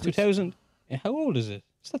 No, it's 2000. How old is it?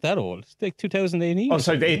 It's not that old. It's like 2018. Oh,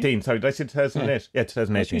 sorry, 18. Sorry, did I say 2008? Yeah,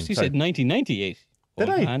 2018. You said 1998. Did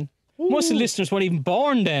I? Man. Most of the listeners weren't even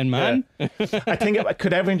born then, man. Yeah. I think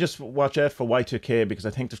could everyone just watch out for Y2K, because I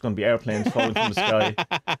think there's going to be airplanes falling from the sky.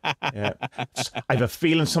 Yeah, I have a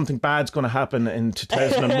feeling something bad's going to happen in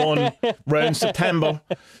 2001 around September.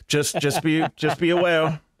 Just be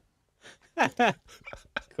aware. God,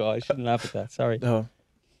 I shouldn't laugh at that. Sorry. No.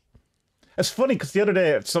 It's funny because the other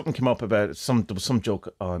day something came up about there was some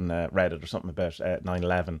joke on Reddit or something about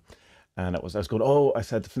 9/11. And I was going, I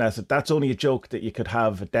said to Vanessa, that's only a joke that you could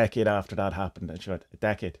have a decade after that happened. And she went, a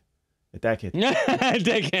decade. A decade. A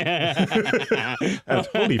decade. And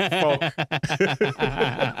holy fuck.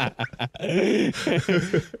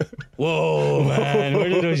 Whoa, man. Where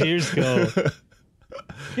did those years go?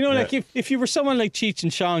 Like if you were someone like Cheech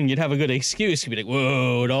and Chong, you'd have a good excuse. You'd be like,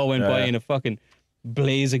 whoa, it all went by in a fucking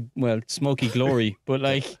blaze of, smoky glory. But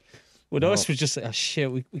like, with us, it was just, oh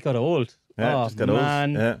shit, we got old. Yeah, just got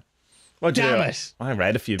man. old. Yeah. Well, damn it! I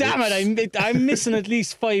read a few. Damn it! I'm missing at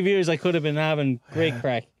least 5 years. I could have been having great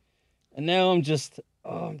crack, and now I'm just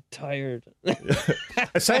I'm tired.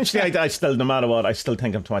 Essentially, I still, no matter what, I still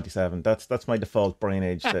think I'm 27. That's my default brain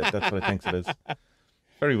age. That's what I think it is.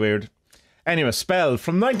 Very weird. Anyway, Spell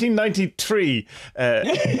from 1993.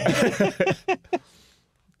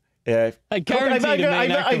 Yeah, I guarantee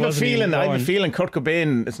I have a feeling Kurt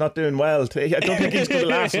Cobain is not doing well. I don't think he's going to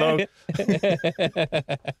last long.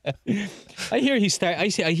 I hear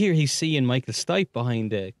he's seeing Michael Stipe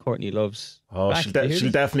behind Courtney Love's. Oh, she'll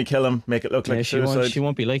definitely kill him. Make it look like suicide. She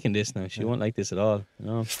won't be liking this now. She won't like this at all.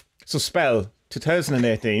 No. So Spell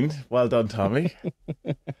 2018. Well done, Tommy.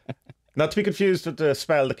 Not to be confused with the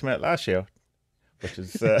Spell that came out last year, which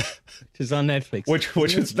is which is on Netflix, which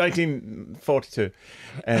was 1942.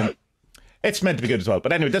 It's meant to be good as well.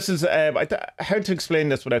 But anyway, this is how to explain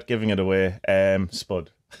this without giving it away. Spud.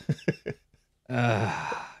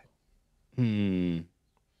 I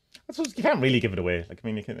suppose you can't really give it away. Like, I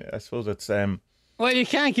mean, you can. I suppose it's. Well, you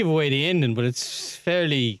can't give away the ending, but it's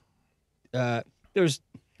fairly. There's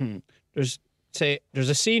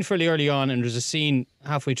a scene fairly early on, and there's a scene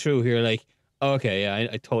halfway through here, like. Okay, yeah,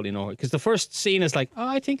 I totally know her. Because the first scene is like,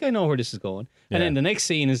 I think I know where this is going. And then the next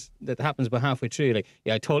scene that happens about halfway through, like,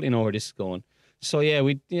 I totally know where this is going. So, So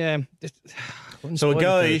a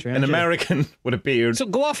guy, an American with a beard. So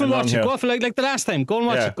go off and watch it. Go off like the last time. Go and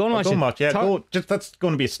watch it. Go and watch it. That's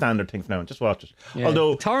going to be a standard thing for now. Just watch it. Yeah.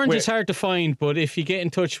 Although torrent is hard to find, but if you get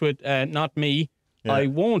in touch with not me, I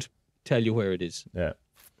won't tell you where it is. Yeah.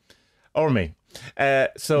 Or me.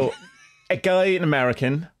 So... A guy, an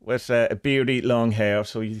American, with a beardy, long hair,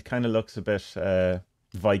 so he kind of looks a bit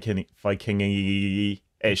Viking-ish.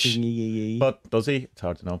 But does he? It's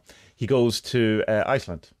hard to know. He goes to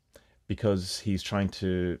Iceland because he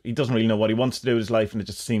doesn't really know what he wants to do with his life, and it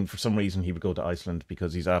just seemed for some reason he would go to Iceland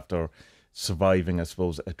because he's after surviving, I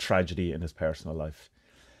suppose, a tragedy in his personal life.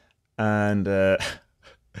 And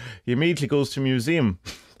he immediately goes to a museum,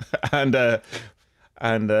 and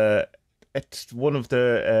it's one of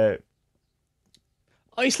the...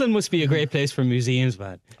 Iceland must be a great place for museums,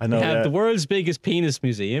 man. I know. They have the world's biggest penis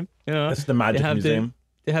museum. That's the magic museum.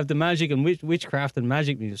 They have the magic and witchcraft and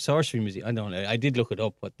magic museum, sorcery museum. I don't know. I did look it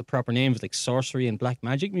up, but the proper name is like Sorcery and Black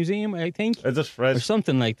Magic Museum, I think. Is it right? Or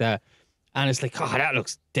something like that. And it's like, oh, that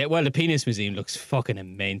looks well. The penis museum looks fucking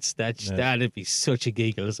immense. That'd be such a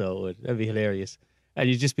giggle. So that'd be hilarious. And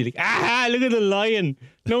you'd just be like, ah, look at the lion.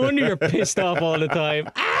 No wonder you're pissed off all the time.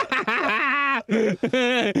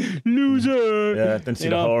 Loser. Yeah, then see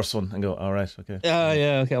the horse one and go, all right, okay. Oh,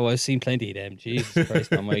 yeah, okay. Well, I've seen plenty of them. Jesus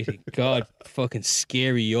Christ almighty. God, fucking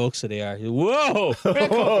scary yokes they are. Whoa.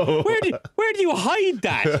 Where do you hide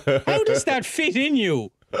that? How does that fit in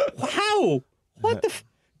you? How? What the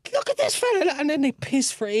look at this fella. And then they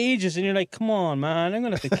piss for ages and you're like, come on, man, I'm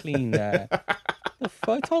going to have to clean that. The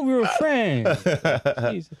fuck? I thought we were friends.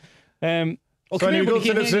 Jesus. Okay, so you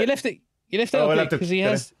left it out because he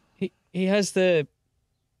has the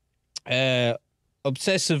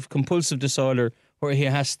obsessive compulsive disorder where he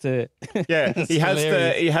has to. Yeah, he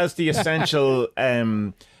has the essential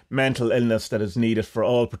mental illness that is needed for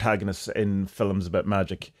all protagonists in films about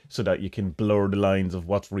magic, so that you can blur the lines of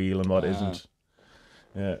what's real and what isn't.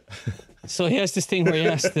 Yeah. So he has this thing where he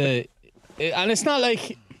has to, and it's not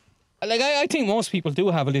like I think most people do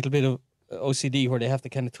have a little bit of OCD where they have to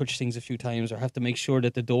kind of touch things a few times or have to make sure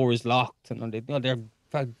that the door is locked, and they're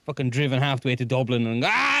fucking driven half the way to Dublin and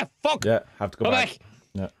fuck, have to go back.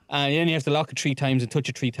 Yeah. And then you have to lock it 3 times and touch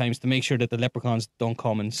it 3 times to make sure that the leprechauns don't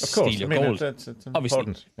come and steal your gold. It's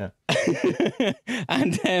important. Yeah.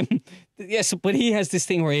 And but he has this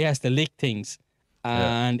thing where he has to lick things,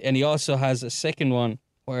 and he also has a second one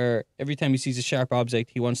where every time he sees a sharp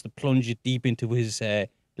object, he wants to plunge it deep into his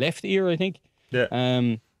left ear, I think.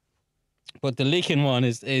 Yeah. But the licking one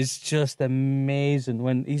is just amazing.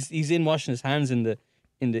 When he's in washing his hands in the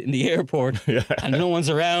airport and no one's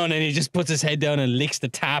around, and he just puts his head down and licks the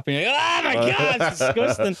tap, and you're like, oh my god, it's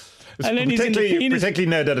disgusting. And then he's in the penis. Particularly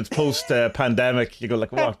now that it's post pandemic, you go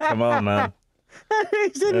like, what? Come on, man.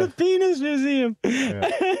 He's in the penis museum.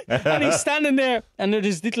 And he's standing there, and there's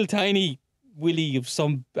this little tiny willy of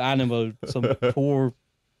some animal, some poor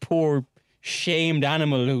shamed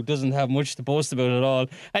animal who doesn't have much to boast about at all,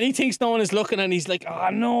 and he thinks no one is looking, and he's like, oh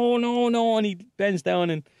no, and he bends down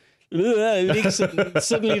and licks it, and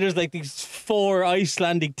suddenly there's like these 4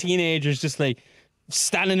 Icelandic teenagers just like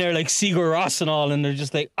standing there like Sigur Rós and all, and they're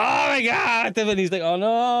just like, oh my god, and he's like, oh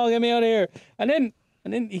no, get me out of here. And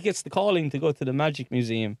then he gets the calling to go to the magic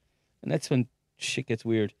museum, and that's when shit gets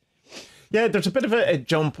weird. Yeah, there's a bit of a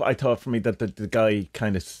jump, I thought, for me, that the guy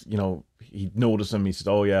kind of, he noticed him. He said,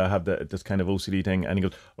 oh yeah, I have this kind of OCD thing. And he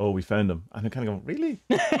goes, oh, we found him. And I kind of go, really?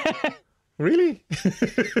 Really?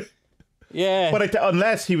 Yeah. But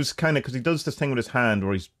unless he was kind of, because he does this thing with his hand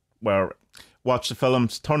where watch the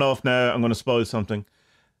films, turn off now, I'm going to spoil something,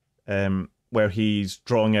 where he's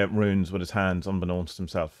drawing out runes with his hands unbeknownst to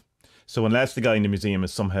himself. So unless the guy in the museum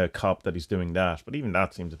is somehow a cop that he's doing that, but even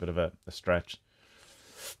that seems a bit of a stretch.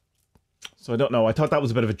 So I don't know. I thought that was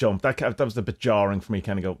a bit of a jump. That was a bit jarring for me.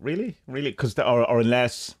 Kind of go, really? Because or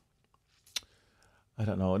unless, I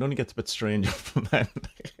don't know. It only gets a bit stranger from that.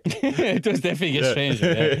 It does definitely get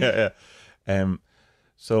stranger. Yeah.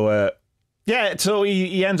 So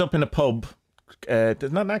he ends up in a pub.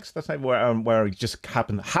 Not next. That's not where he just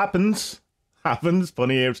happens.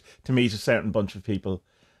 Funny ears to meet a certain bunch of people,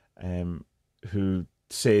 who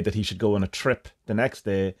say that he should go on a trip the next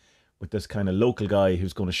day with this kind of local guy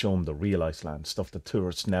who's going to show him the real Iceland, stuff that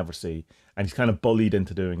tourists never see. And he's kind of bullied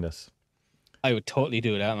into doing this. I would totally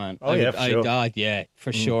do that, man.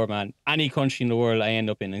 For sure, man. Any country in the world I end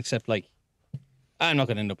up in, except like, I'm not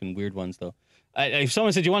going to end up in weird ones though. If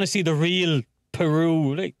someone said, you want to see the real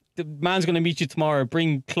Peru, like, the man's going to meet you tomorrow,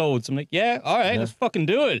 bring clothes. I'm like, yeah, all right, let's fucking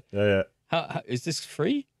do it. Yeah. How, is this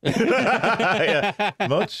free? Yeah,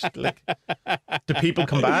 much. Like, do people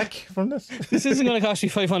come back from this? This isn't going to cost you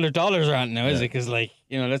 $500 or anything now, is it? Because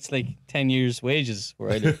that's like 10 years' wages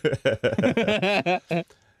where I live.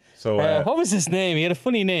 So, what was his name? He had a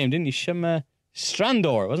funny name, didn't he?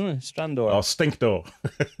 Strandor, wasn't it? Strandor. Oh, Stinkdor.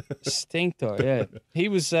 Stinkdor, yeah. He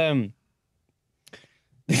was in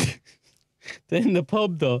the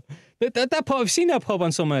pub though. That pub, I've seen that pub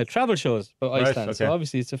on some travel shows about Iceland. Right, okay. So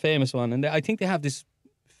obviously it's a famous one, and I think they have this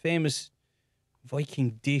famous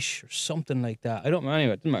Viking dish or something like that. I don't know.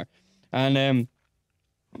 Anyway, it doesn't matter. And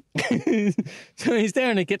so he's there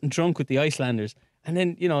and getting drunk with the Icelanders, and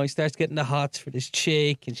then he starts getting the hots for this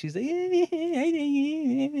chick, and she's like,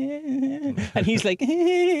 and he's like,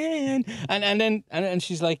 and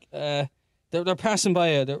she's like, they're passing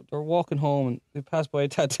by they're walking home, and they pass by a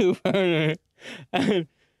tattoo parlor, and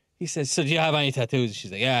he says, so do you have any tattoos? And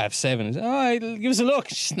she's like, yeah, I have 7. He's like, all right, give us a look.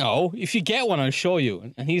 She says, no, if you get one, I'll show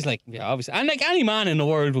you. And he's like, yeah, obviously. And like any man in the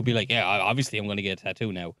world would be like, yeah, obviously I'm going to get a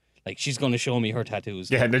tattoo now. Like, she's going to show me her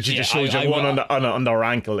tattoos. Yeah, and then she just shows you one on her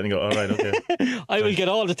ankle, and you go, all right, okay. I will get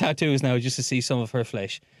all the tattoos now just to see some of her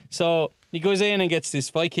flesh. So He goes in and gets this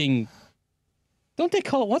Viking. What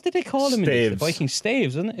did they call them? Staves. The Viking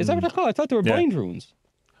staves, isn't it? Is that what they're called? I thought they were bind runes.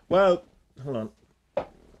 Well, hold on.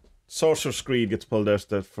 Sorcerer's Screed gets pulled out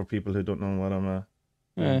for people who don't know what I'm.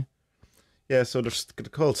 Yeah, so they're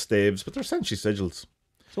called staves, but they're essentially sigils.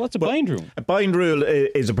 So what's a bind rune? A bind rune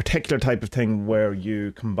is a particular type of thing where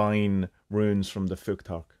you combine runes from the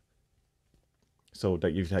Fuchtalk. So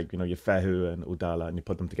that you take, you Fehu and Udala, and you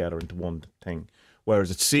put them together into one thing.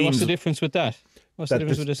 Whereas it seems... So what's the difference with that? What's the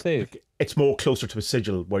difference with a stave? It's more closer to a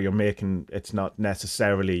sigil where you're making... It's not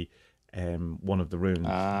necessarily one of the runes.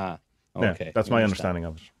 Ah, okay. Yeah, that's my understanding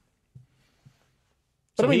of it.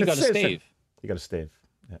 But so he got a stave? He got a stave,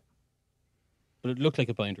 yeah. But it looked like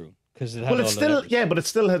a bind rune. Because it had but it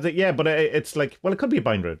still has it. Yeah, but it's like, well, it could be a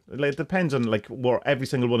bind rune. Like, it depends on like where every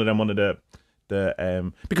single one of them, one of the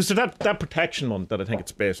because that protection one that I think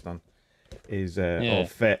it's based on is anyway,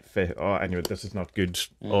 this is not good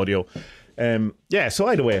audio. So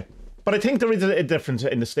either way, but I think there is a difference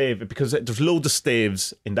in the stave because there's loads of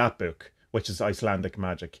staves in that book, which is Icelandic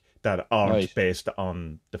magic, that aren't based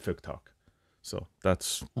on the Fuchtalk. So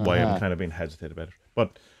that's why I'm kind of being hesitant about it.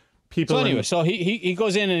 But people. So anyway, so he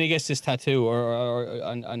goes in and he gets this tattoo,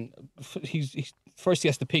 and he's first he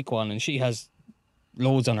has to pick one, and she has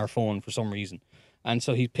loads on her phone for some reason, and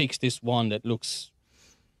so he picks this one that looks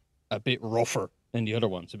a bit rougher than the other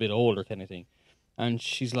ones, a bit older kind of thing, and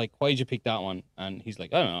she's like, "Why'd you pick that one?" And he's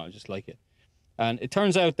like, "I don't know, I just like it." And it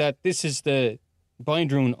turns out that this is the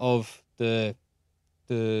bind rune of the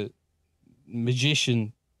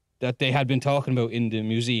magician that they had been talking about in the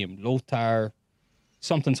museum, Lothar,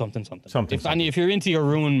 something. If you're into your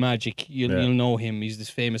rune magic, you'll know him. He's this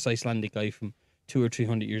famous Icelandic guy from 200 or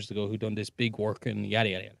 300 years ago who done this big work and yada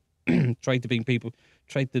yada yada. tried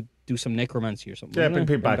to do some necromancy or something. Yeah, bring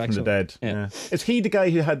people back from the dead. Yeah. Is he the guy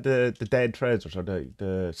who had the dead trousers or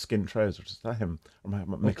the skin trousers? Is that him? Or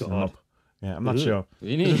am I mixing them up? Yeah, I'm not sure.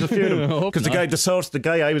 Really? There's a few of them. Because the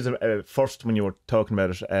guy I was first when you were talking about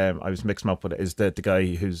it, I was mixing up with it. Is the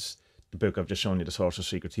guy who's the book I've just shown you, The Sorcerer's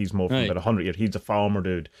Secrets? He's more from about 100 years. He's a farmer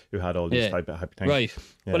dude who had all these type of things. Right.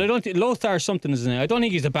 Yeah. But I don't think Lothar something is in it. I don't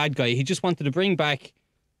think he's a bad guy. He just wanted to bring back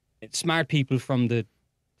smart people from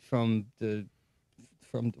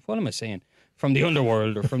what am I saying? From the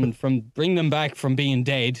underworld, or from bring them back from being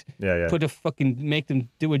dead. Yeah. Make them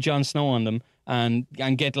do a Jon Snow on them and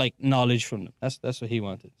get like knowledge from them. That's what he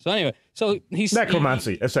wanted. So anyway, so he's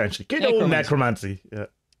necromancy essentially. Good old necromancy. Yeah.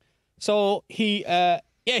 So he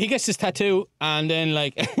gets this tattoo, and then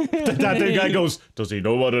like the tattoo guy goes, "Does he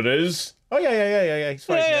know what it is?" Oh yeah. He's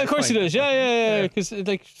fine. Yeah, of course he does. Yeah. Because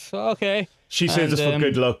like, okay. She says it's for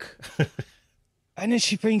good luck. And then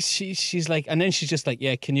she's like, and then she's just like,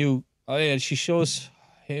 yeah, can you? Oh yeah, she shows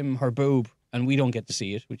him her boob, and we don't get to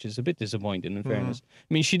see it, which is a bit disappointing. In fairness,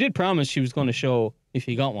 I mean, she did promise she was going to show if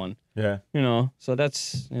he got one. Yeah. So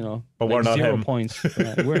that's But like we're not 0 him. points.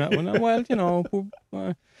 We're not.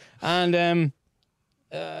 Well, and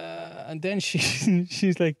then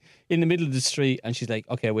she's like in the middle of the street, and she's like,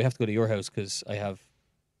 okay, we have to go to your house because I have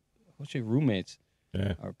roommates,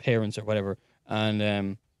 or parents or whatever,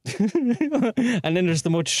 and and then there's the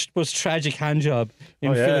most tragic hand job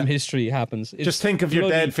in film history happens. Just think of your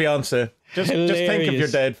dead fiance. Just think of your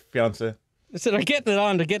dead fiance. So they're getting it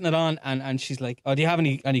on, and she's like, "Oh, do you have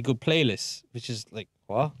any good playlists?" Which is like,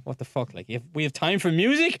 what the fuck? Like, we have time for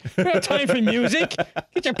music? We have time for music?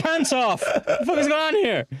 Get your pants off! What the fuck is going on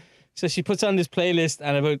here? So she puts on this playlist,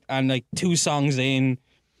 and like 2 songs in,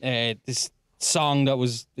 this song that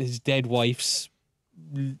was his dead wife's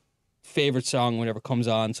favorite song whenever it comes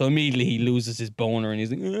on. So immediately he loses his boner and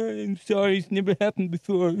he's like, oh, I'm sorry, it's never happened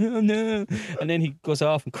before. Oh, no. And then he goes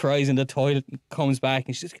off and cries in the toilet and comes back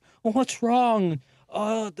and she's like, oh, what's wrong?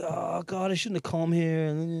 Oh God, I shouldn't have come here.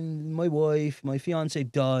 And my wife, my fiance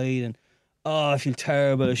died, and I feel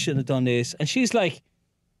terrible. I shouldn't have done this. And she's like,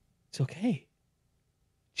 it's okay.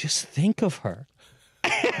 Just think of her.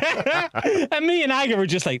 And me and Aga were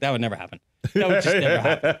just like, that would never happen. That would just never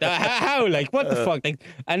happen. How? Like, what the fuck? Like,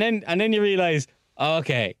 and then you realize,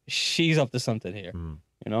 okay, she's up to something here.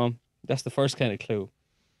 That's the first kind of clue,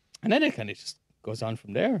 and then it kind of just goes on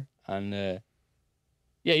from there. And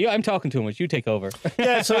I'm talking too much. You take over.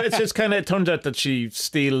 Yeah, so it's kind of, it turns out that she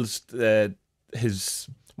steals his.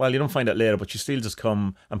 Well, you don't find out later, but she steals his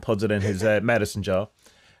cum and puts it in his medicine jar.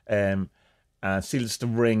 And steals the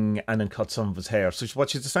ring and then cuts some of his hair. So what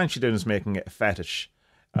she's essentially doing is making it a fetish.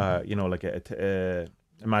 Like a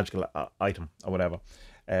magical item or whatever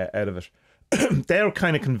out of it. They're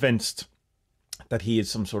kind of convinced that he is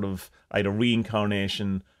some sort of either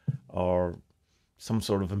reincarnation or some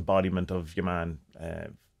sort of embodiment of your man,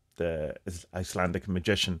 the Icelandic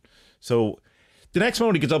magician. So the next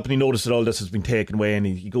morning he gets up and he notices that all this has been taken away, and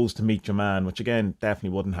he goes to meet your man, which again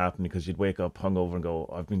definitely wouldn't happen because you'd wake up hungover and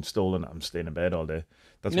go, I've been stolen, I'm staying in bed all day.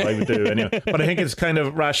 That's what I would do anyway. But I think it's kind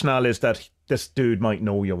of rationale is that this dude might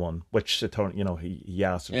know you won, which he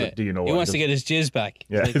asks, do you know? He wants to get his jizz back.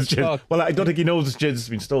 Yeah, his jizz. Well, I don't think he knows his jizz has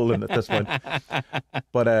been stolen at this point.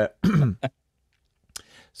 But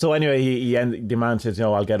so anyway, the man says,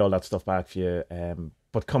 I'll get all that stuff back for you,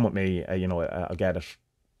 but come with me, I'll get it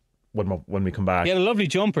when we come back. He had a lovely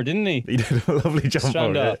jumper, didn't he? He did a lovely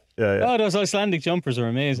jumper. Yeah. Oh, those Icelandic jumpers are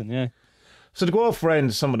amazing, yeah. So to go off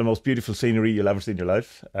around some of the most beautiful scenery you'll ever see in your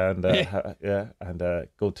life, and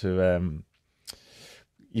go to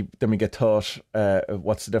then we get taught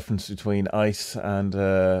what's the difference between ice and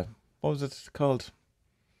what was it called?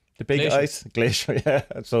 The big glacier. Ice glacier, yeah.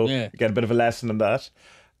 So you get a bit of a lesson in that,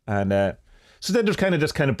 and so then there's kind of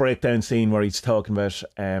this kind of breakdown scene where he's talking about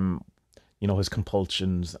his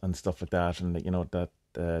compulsions and stuff like that, and that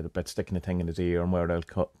about sticking a thing in his ear and where that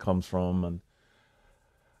comes from, and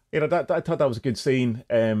I thought that was a good scene.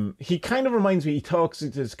 He kind of reminds me. He talks.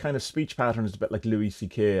 His kind of speech pattern is a bit like Louis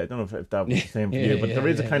C.K. I don't know if that was the same for you, but there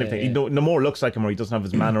is a kind of thing. He no more looks like him, or he doesn't have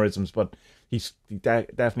his mannerisms, but he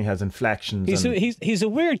definitely has inflections. He's a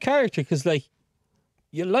weird character because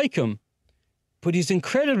you like him, but he's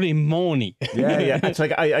incredibly moany. Yeah. It's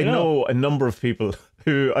like I know a number of people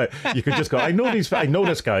who you could just go, I know this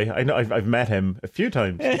guy. I know I've met him a few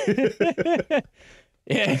times.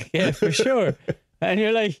 yeah, for sure. And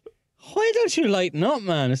you're like, why don't you lighten up,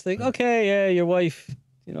 man? It's like, okay, yeah, your wife,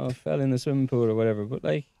 fell in the swimming pool or whatever, but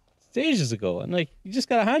it's ages ago, and you just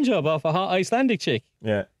got a hand job off a hot Icelandic chick.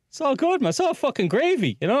 Yeah, it's all good, man. It's all fucking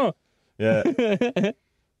gravy, Yeah.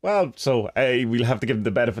 Well, so we'll have to give him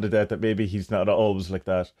the benefit of the doubt that maybe he's not always like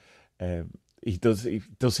that. He does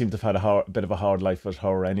seem to have had a bit of a hard life with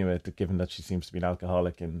her anyway, given that she seems to be an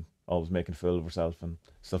alcoholic and always making a fool of herself and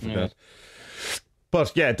stuff like that.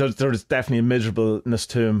 But yeah, there's definitely a miserableness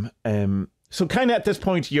to him. So kind of at this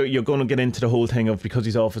point, you're going to get into the whole thing of because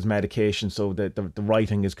he's off his medication, so the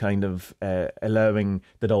writing is kind of allowing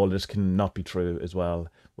that all this can not be true as well,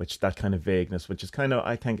 which that kind of vagueness, which is kind of,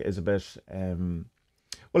 I think, is a bit...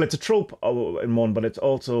 well, it's a trope in one, but it's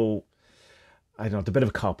also... I don't know, it's a bit of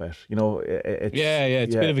a cop-out,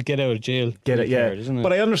 It's a bit of a get out of jail card, isn't it?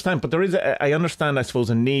 But I understand, I understand, I suppose,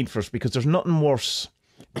 a need for it, because there's nothing worse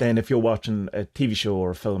than if you're watching a TV show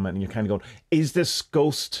or a film and you're kind of going, is this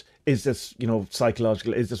ghost? Is this,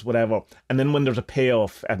 psychological? Is this whatever? And then when there's a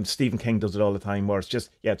payoff, and Stephen King does it all the time, where it's just,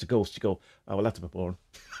 it's a ghost, you go, oh, well, that's a bit boring.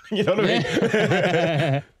 You know what I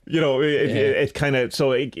mean? It kind of,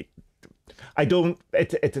 so I don't.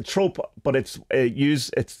 It's a trope, but it's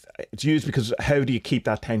used because how do you keep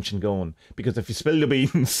that tension going? Because if you spill the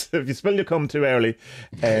beans, if you spill your cum too early,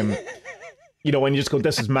 when you just go,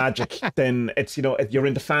 this is magic, then it's you're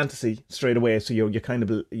into fantasy straight away. So you're kind of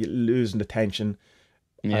you're losing the tension.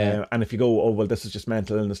 Yeah. And if you go, oh well, this is just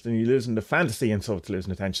mental illness, then you're losing the fantasy, and so it's losing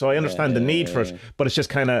the tension. So I understand the need for it, but it's just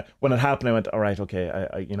kind of when it happened, I went, all right, okay,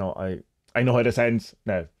 I know how this ends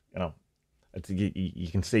now. You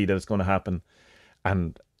can see that it's going to happen,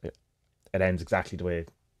 and it ends exactly the way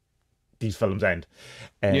these films end.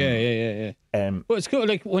 Yeah. Well, it's cool.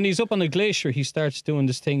 Like when he's up on the glacier, he starts doing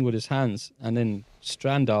this thing with his hands, and then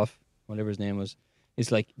Strandoff, whatever his name was,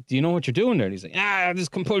 is like, "Do you know what you're doing there?" And he's like, "There's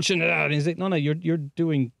compulsion." And he's like, "No, you're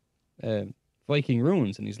doing Viking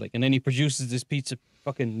runes." And he's like, and then he produces this piece of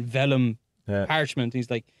fucking vellum parchment. And he's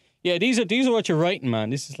like, yeah, these are what you're writing,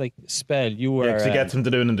 man. This is like a spell. You were. Yeah, because he gets him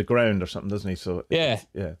to do it in the ground or something, doesn't he? So yeah.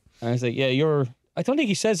 And he's like, yeah, you're. I don't think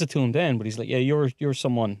he says it to him then, but he's like, yeah, you're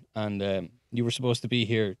someone, and you were supposed to be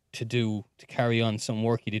here to carry on some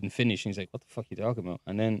work you didn't finish. And he's like, what the fuck are you talking about?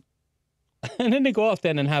 And then they go off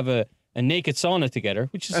then and have a naked sauna together,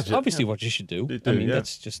 which is obviously what you should do.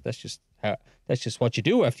 That's just what you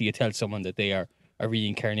do after you tell someone that they are a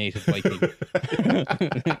reincarnated Viking.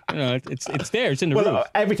 It's there. It's in the room.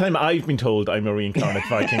 Every time I've been told I'm a reincarnated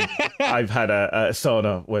Viking, I've had a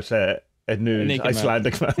sauna with a nude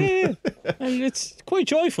Icelandic man. Yeah, and it's quite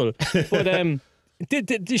joyful. But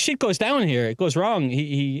the shit goes down here. It goes wrong.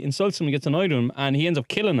 He insults him, gets annoyed with him, and he ends up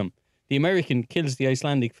killing him. The American kills the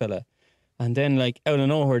Icelandic fella, and then out of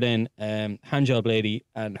nowhere, then handjob lady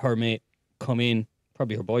and her mate come in.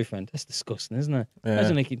 Probably her boyfriend. That's disgusting, isn't it?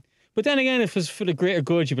 Yeah. But then again, if it was for the greater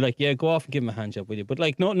good, you'd be like, yeah, go off and give him a hand job, will you? But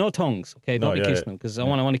no tongues, okay? Don't be kissing him, because I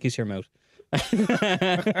want to kiss your mouth.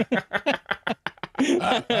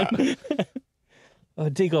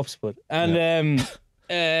 Dig up, Spud. And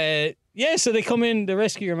Yeah, so they come in, they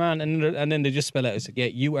rescue your man, and then they just spell out, it's like, yeah,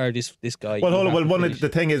 you are this guy. Well, hold on. Well, the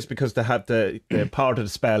thing is, because they have the part of the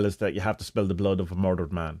spell is that you have to spill the blood of a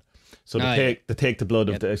murdered man. So they take the blood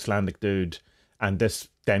of the Icelandic dude, and this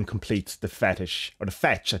then completes the fetish, or the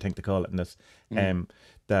fetch, I think they call it in this,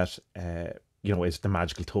 that is the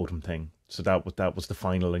magical totem thing. So that was the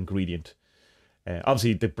final ingredient.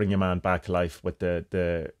 Obviously, they bring your man back to life with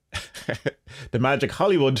the the magic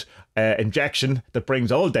Hollywood injection that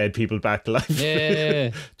brings all dead people back to life.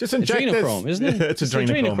 Yeah. Just inject adrenochrome, this. Isn't it? It's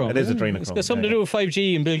adrenochrome. It is adrenochrome. It's got something to do with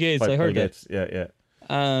 5G and Bill Gates. I heard that. Yeah.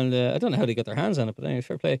 And I don't know how they got their hands on it, but anyway,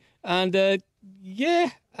 fair play. And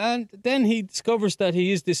and then he discovers that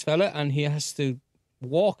he is this fella, and he has to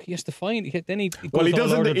walk. He has to find. Then he goes well, he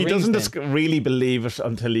doesn't. He doesn't just really believe it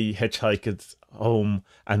until he hitchhikes home,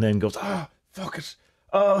 and then goes, fuck it.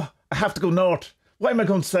 I have to go north. Why am I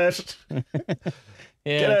going south? Yeah,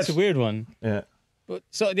 it's a weird one. Yeah. But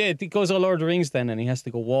so he goes all Lord of the Rings then, and he has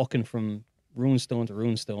to go walking from runestone to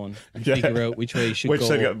runestone and figure out which way he should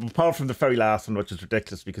go. Apart from the very last one, which is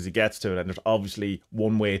ridiculous because he gets to it and there's obviously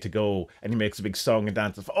one way to go, and he makes a big song and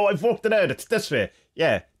dance. Oh, I've worked it out. It's this way.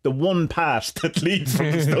 Yeah, the one path that leads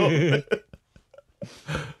from the stone.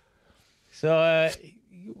 So he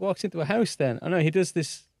walks into a house then. Oh no, he does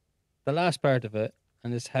this, the last part of it,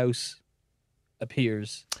 and this house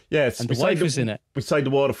appears. Yeah, it's and the wife is in it. Beside the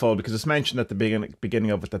waterfall, because it's mentioned at the beginning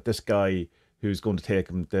of it that this guy who's going to take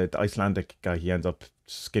him, the Icelandic guy he ends up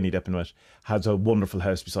skinny dipping with, has a wonderful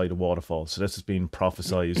house beside a waterfall. So this has been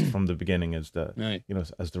prophesized from the beginning as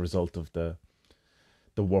as the result of the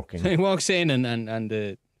working. So he walks in and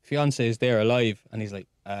the fiance is there alive, and he's like,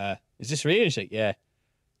 is this real? She's like, yeah.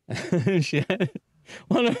 It's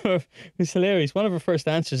hilarious. One of her first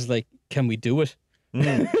answers is like, can we do it?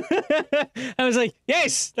 I was like,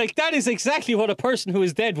 yes, like that is exactly what a person who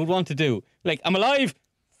is dead would want to do. Like, I'm alive,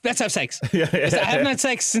 let's have sex. I haven't had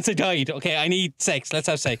sex since I died. Okay, I need sex. Let's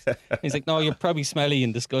have sex. He's like, no, you're probably smelly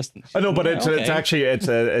and disgusting. I know, but it's actually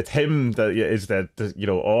it's him that is that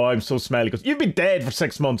oh, I'm so smelly. He goes, you've been dead for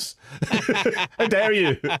 6 months. How dare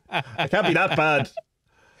you? I can't be that bad.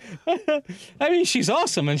 I mean, she's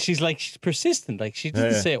awesome, and she's persistent. Like, she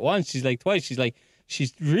doesn't say it once. She's like twice.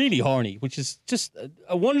 She's really horny, which is just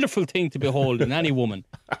a wonderful thing to behold in any woman.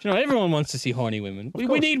 Everyone wants to see horny women.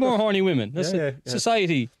 We need more horny women.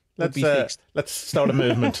 Society would be fixed. Let's start a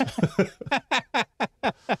movement.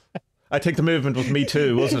 I think the movement was Me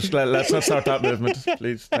Too, wasn't it? Let's not start that movement,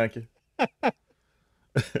 please. Thank you.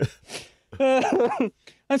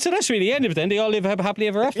 And so that's really the end of it then. They all live happily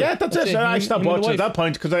ever after. Yeah, that's it. I stopped watching at that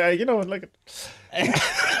point because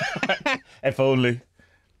if only.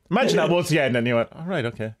 Imagine that was the end and you went, all right,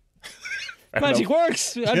 okay. Magic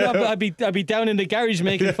works. I'd be down in the garage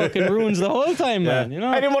making fucking runes the whole time, man.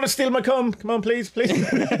 I didn't want to steal my cum. Come on, please.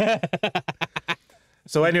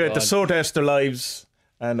 So anyway, they sort out their lives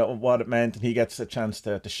and what it meant, and he gets a chance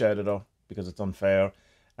to shout it up because it's unfair.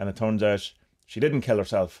 And it turns out she didn't kill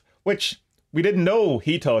herself, which we didn't know.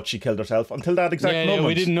 He thought she killed herself until that exact moment. Yeah,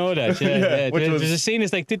 we didn't know that. There's a scene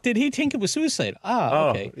is like, did he think it was suicide?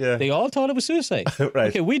 Okay. Yeah. They all thought it was suicide. Right.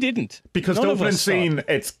 Okay, we didn't. Because the opening scene,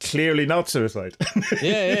 it's clearly not suicide.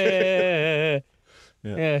 Yeah.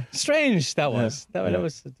 Strange that was. That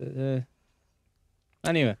was.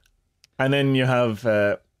 Anyway. And then you have,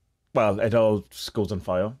 it all goes on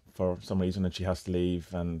fire for some reason, and she has to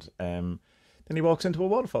leave, and then he walks into a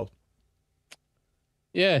waterfall.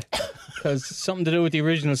 Yeah, because something to do with the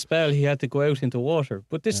original spell, he had to go out into water.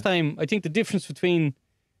 But this time, I think the difference between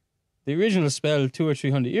the original spell 200 or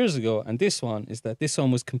 300 years ago and this one is that this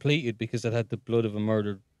one was completed because it had the blood of a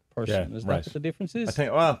murdered person. Is that what the difference is?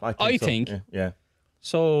 I think. Yeah.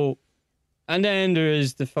 So, and then there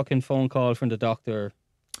is the fucking phone call from the doctor.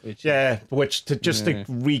 To recap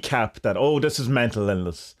that, this is mental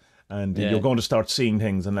illness. And you're going to start seeing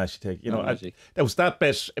things unless you take, there was that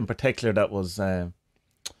bit in particular that was... there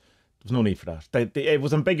was no need for that. It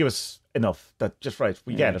was ambiguous enough that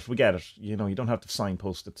we get it. You don't have to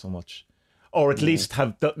signpost it so much. Or at least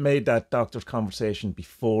have made that doctor's conversation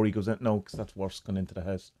before he goes in. No, because that's worse going into the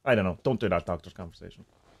house. I don't know. Don't do that doctor's conversation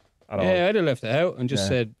at all. I'd have left it out and just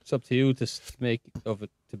said, it's up to you to make of it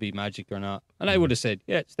to be magic or not. And I would have said,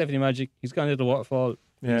 it's definitely magic. He's gone to the waterfall.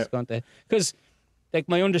 Yeah. He's gone to... Because,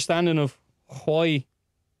 my understanding of why...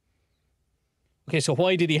 Okay, so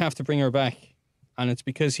why did he have to bring her back? And it's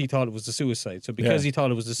because he thought it was a suicide. So because he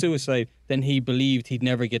thought it was a suicide, then he believed he'd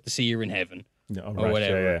never get to see her in heaven or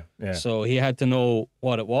whatever. Yeah. So he had to know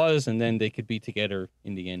what it was, and then they could be together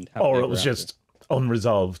in the end. Or it was just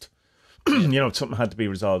unresolved. something had to be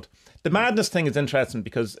resolved. The madness thing is interesting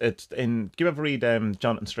because it's in. Do you ever read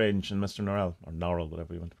Jonathan Strange and Mr. Norrell or Norrell,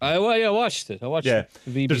 whatever you want? I watched it. I watched the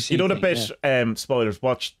BBC. The bit spoilers.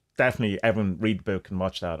 Watch definitely everyone read the book and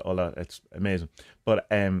watch that. All that, it's amazing. But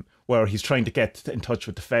where he's trying to get in touch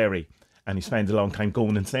with the fairy and he spends a long time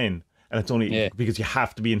going insane. And it's only because you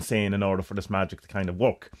have to be insane in order for this magic to kind of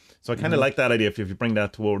work. So I kind of like that idea if you bring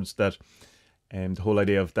that towards that, the whole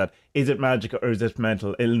idea of that, is it magic or is it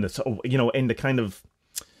mental illness? So, in the kind of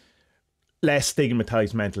less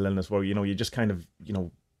stigmatized mental illness where, you just kind of,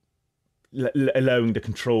 allowing the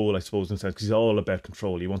control, I suppose, in a sense, because he's all about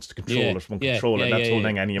control. He wants to control it, won't control it. That's the whole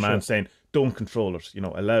thing. And your man saying, don't control it,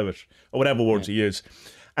 allow it, or whatever words he use.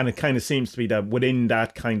 And it kind of seems to be that within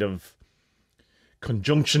that kind of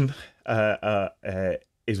conjunction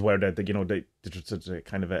is where the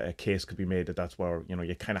kind of a case could be made that's where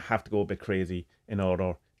you kind of have to go a bit crazy in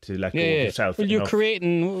order to let go of yourself. Well, you're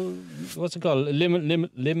creating what's it called,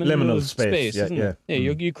 liminal space, isn't it? Yeah,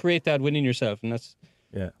 you create that within yourself, and that's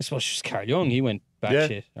I suppose just Carl Jung. He went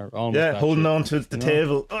batshit or almost holding on to the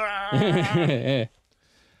table. I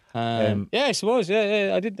suppose.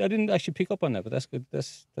 I didn't actually pick up on that, but that's good.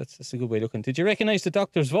 That's a good way of looking. Did you recognise the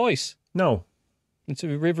Doctor's voice? No. It's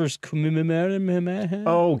Rivers.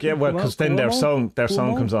 Oh yeah, well, because then their song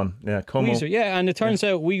comes on. Yeah, Weezer. Yeah, and it turns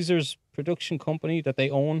out Weezer's production company that they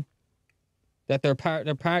own, that they're part.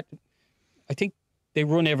 I think they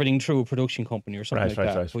run everything through a production company or something like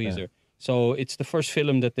that. Weezer. Yeah. So it's the first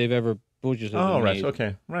film that they've ever budgeted. Oh right,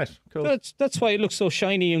 okay, right, cool. That's why it looks so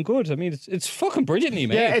shiny and good. I mean, it's fucking brilliantly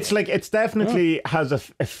made. Yeah, it's definitely has a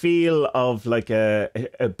feel of like a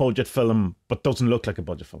budget film, but doesn't look like a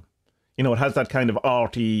budget film. It has that kind of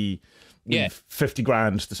arty, 50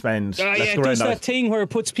 grand to spend. It does that thing where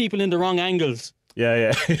it puts people in the wrong angles.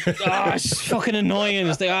 Yeah. It's fucking annoying.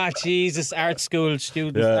 It's like, Jesus, art school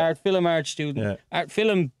students, art students, art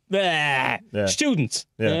film students.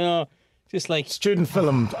 Yeah. Just like student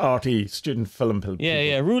film arty, student film people.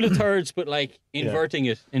 Yeah, rule of thirds, but like inverting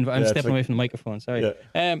it. I'm stepping away from the microphone. Sorry.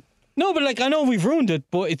 Yeah. No, but like I know we've ruined it,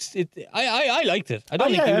 but I liked it. I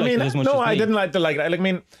don't think you liked it as much as me. I didn't like it. I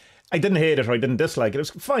mean, I didn't hate it or I didn't dislike it. It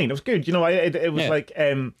was fine. It was good. It was like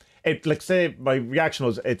like say my reaction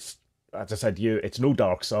was it's, as I said to you, it's no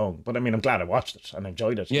dark song, but I mean I'm glad I watched it and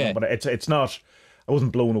enjoyed it. Yeah. But it's not. I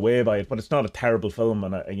wasn't blown away by it, but it's not a terrible film,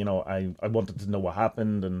 and I wanted to know what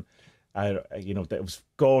happened, and it was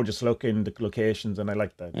gorgeous looking, the locations, and I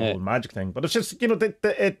liked the whole magic thing. But it's just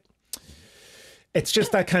it's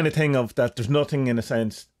just that kind of thing of that there's nothing in a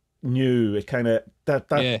sense new. It kind of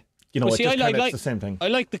it's the same thing. I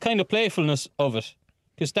like the kind of playfulness of it,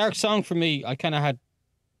 because Dark Song for me, I kind of had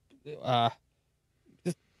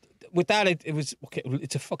with that it was okay.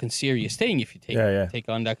 It's a fucking serious thing if you take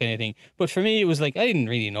on that kind of thing. But for me, it was like I didn't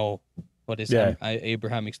really know what this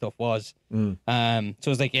Abrahamic stuff was. So it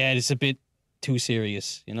was like, it's a bit too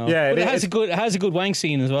serious, Yeah, but it has a good wank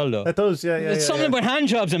scene as well, though. It does, yeah. It's something about hand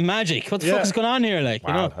jobs and magic. What the fuck is going on here, like?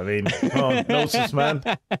 Wow, I mean, come on, gnosis, man.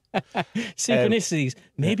 Synchronicities.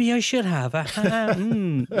 Maybe I should have a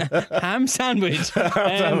ham sandwich.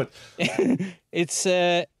 It's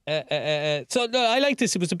so no, I like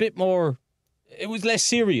this. It was a bit more. It was less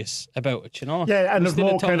serious about it, Yeah, and there's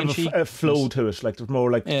more kind of a flow to it. Like there's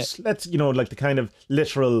more like like the kind of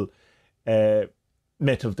literal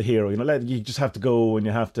myth of the hero. You just have to go and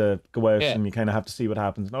you have to go out and you kind of have to see what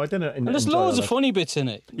happens. No, I didn't. And there's loads of funny bits in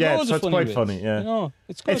it. Yeah, it's quite funny. Yeah,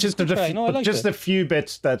 it's good. It's just a few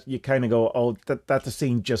bits that you kind of go, oh, that's a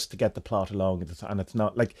scene just to get the plot along, and it's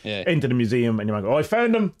not like into the museum and you might go, oh, I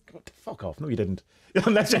found him. Fuck off! No, you didn't.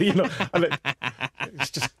 Unless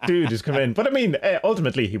it's just dude who's come in. But I mean,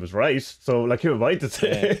 ultimately he was right. So like, who am I to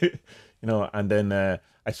say? And then I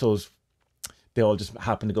suppose they all just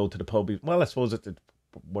happened to go to the pub. Well, I suppose it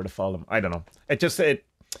were to follow him. I don't know. It just it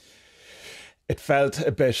felt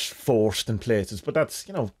a bit forced in places, but that's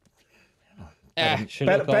better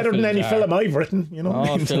than any film I've written.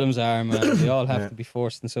 All films are, man. They all have to be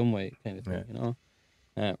forced in some way, kind of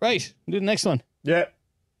thing. Right, we'll do the next one. Yeah.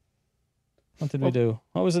 What did we do?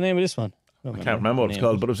 What was the name of this one? I can't remember what it's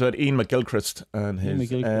called, but it was about Iain McGilchrist and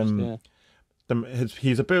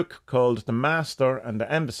he's a book called The Master and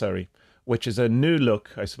the Emissary, which is a new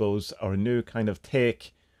look, I suppose, or a new kind of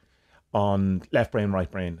take on left brain,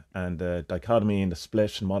 right brain, and the dichotomy and the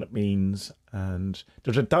split and what it means. And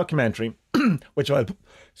there's a documentary, which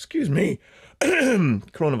excuse me,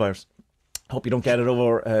 coronavirus. Hope you don't get it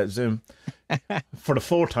over Zoom for the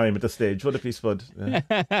fourth time at this stage. Would it be, Spud?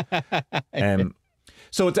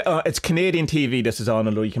 So it's Canadian TV. This is on,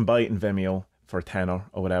 although you can buy it in Vimeo for a tenner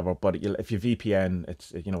or whatever. But if you VPN,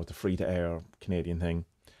 it's it's a free to air Canadian thing.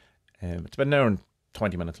 It's about an hour and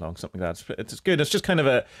 20 minutes long, something like that. It's good. It's just kind of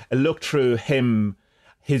a look through him,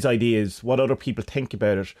 his ideas, what other people think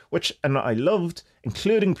about it, and I loved,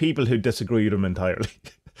 including people who disagree with him entirely.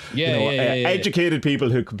 Educated people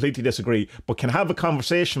who completely disagree, but can have a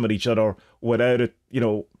conversation with each other without it,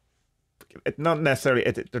 not necessarily,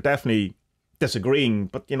 they're definitely disagreeing,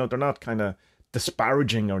 but, they're not kind of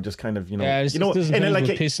disparaging or just kind of, it doesn't come like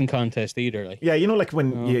a pissing contest either. Like. Yeah, like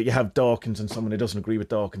when you have Dawkins and someone who doesn't agree with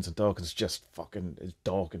Dawkins, and Dawkins just fucking is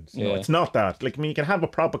Dawkins. It's not that. Like, you can have a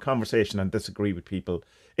proper conversation and disagree with people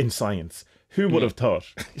in science. Who would have thought?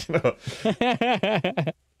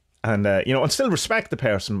 And, and still respect the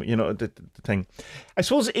person, the thing. I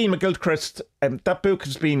suppose Iain McGilchrist, that book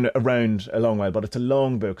has been around a long while, but it's a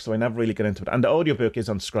long book, so I never really get into it. And the audiobook is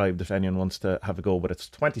unscribed if anyone wants to have a go, but it's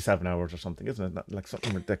 27 hours or something, isn't it? Like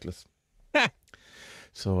something ridiculous.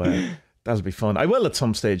 So that'll be fun. I will at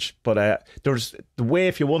some stage, but there's the way,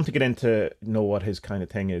 if you want to get into know what his kind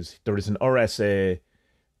of thing is, there is an RSA,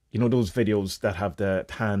 those videos that have the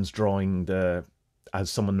hands drawing as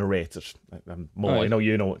someone narrates it. More, right. I know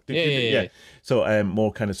you know it. Yeah. So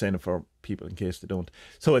more kind of saying it for people in case they don't.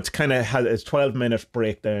 So it's kind of has a 12-minute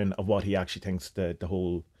breakdown of what he actually thinks the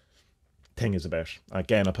whole thing is about.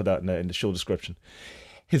 Again, I'll put that in the show description.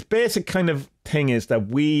 His basic kind of thing is that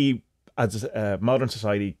we, as a modern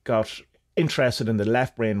society, got interested in the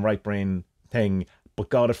left brain, right brain thing, but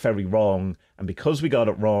got it very wrong. And because we got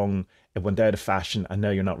it wrong, it went out of fashion, and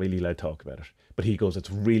now you're not really allowed to talk about it. But he goes, it's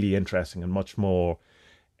really interesting and much more,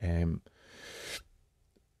 it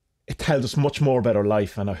tells us much more about our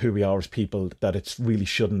life and who we are as people, that it really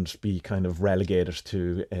shouldn't be kind of relegated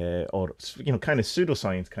to, or, kind of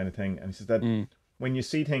pseudoscience kind of thing. And he says that when you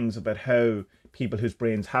see things about how people whose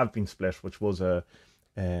brains have been split, which was it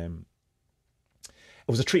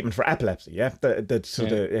was a treatment for epilepsy,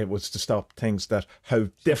 it was to stop things that how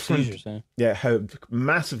different, seizures, how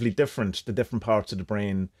massively different the different parts of the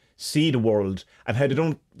brain see the world, and how they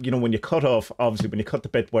don't, when you cut off, obviously when you cut the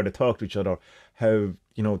bit where they talk to each other, how,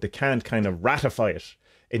 they can't kind of ratify it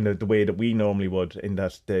in the way that we normally would, in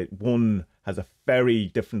that the one has a very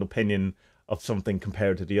different opinion of something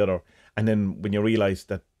compared to the other. And then when you realise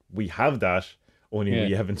that we have that, only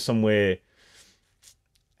we have in some way,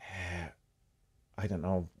 I don't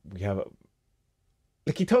know, we have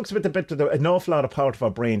like he talks about the bit of an awful lot of part of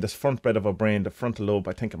our brain, this front bit of our brain, the frontal lobe,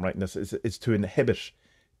 I think I'm right in this, is to inhibit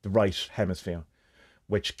the right hemisphere,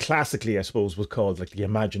 which classically, I suppose, was called like the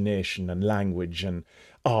imagination and language and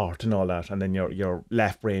art and all that. And then your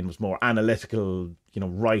left brain was more analytical,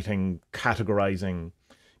 writing, categorizing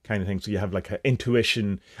kind of thing. So you have like an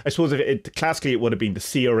intuition. I suppose classically it would have been the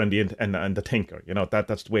seer and the thinker.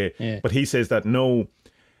 That's the way. Yeah. But he says that no,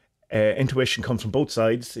 intuition comes from both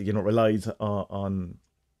sides. Relies on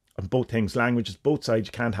both things. Languages, both sides.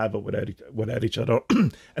 You can't have it without each other,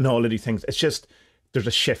 and all of these things. It's just, there's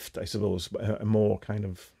a shift, I suppose, a more kind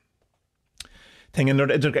of thing. And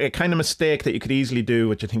there's a kind of mistake that you could easily do,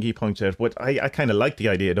 which I think he points out. What I kind of like the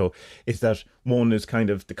idea, though, is that one is kind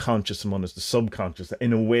of the conscious and one is the subconscious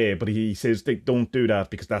in a way. But he says they don't do that,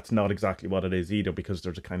 because that's not exactly what it is either, because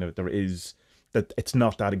there is that it's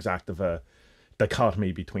not that exact of a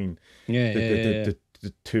dichotomy between the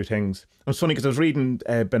two things. It was funny because I was reading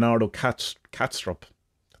Bernardo Kastrup,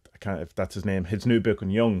 if that's his name, his new book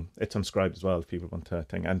on Jung. It's unscribed as well if people want to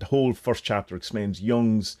think. And the whole first chapter explains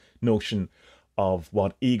Jung's notion of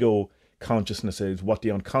what ego consciousness is, what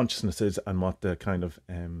the unconsciousness is, and what the kind of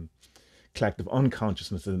collective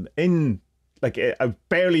unconsciousness is. In like, I'm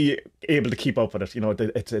barely able to keep up with it.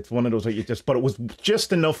 It's one of those where you just, but it was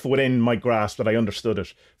just enough within my grasp that I understood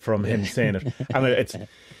it from him saying it, and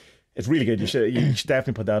it's really good. You should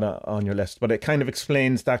definitely put that on your list. But it kind of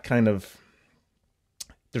explains that kind of.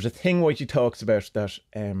 There's a thing where he talks about that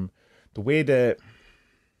the way the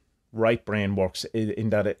right brain works in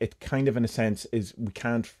that it kind of, in a sense, is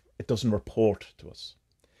it doesn't report to us,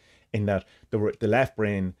 in that the left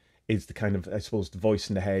brain is the kind of, I suppose, the voice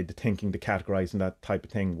in the head, the thinking, the categorizing, that type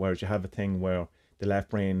of thing, whereas you have a thing where the left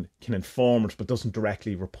brain can inform us but doesn't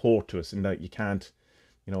directly report to us, in that you can't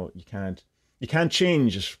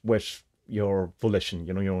change it with your volition,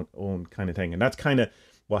 your own kind of thing. And that's kind of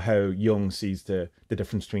how Jung sees the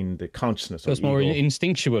difference between the consciousness. So it's more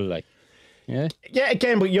instinctual, like. Yeah. Yeah,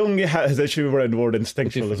 again, but Jung has an issue around the word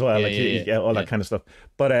instinctual as well, all that kind of stuff.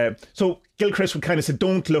 But so Gilchrist would kind of say,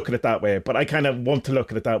 don't look at it that way, but I kind of want to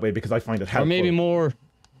look at it that way because I find it helpful. Or maybe more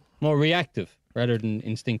reactive rather than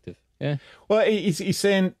instinctive. Yeah. Well, he's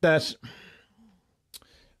saying that.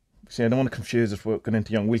 See, I don't want to confuse it. We're going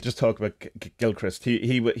into Jung. We'll just talk about Gilchrist.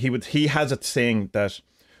 He has it saying that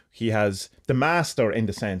he has the master, in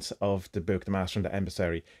the sense of the book, The Master and the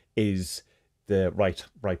Emissary, is the right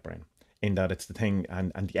brain, in that it's the thing,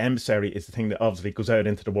 and the emissary is the thing that obviously goes out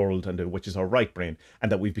into the world, and which is our right brain,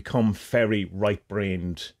 and that we've become very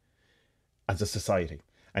right-brained as a society.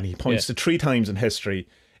 And he points to 3 times in history,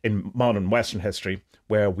 in modern Western history,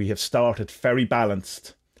 where we have started very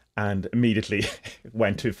balanced and immediately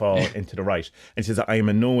went too far into the right. And he says, I am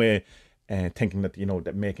in no way thinking that,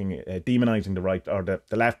 that making, demonizing the right, or the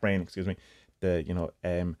left brain, excuse me,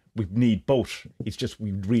 we need both. It's just,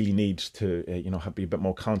 we really need to, be a bit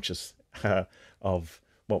more conscious of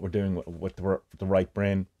what we're doing with the right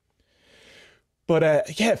brain. But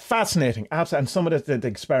fascinating, absolutely. And some of the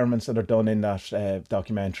experiments that are done in that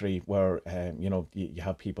documentary, where you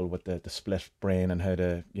have people with the split brain and how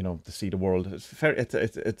to to see the world.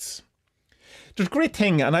 It's there's a great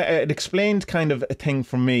thing, and it explained kind of a thing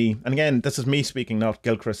for me. And again, this is me speaking, not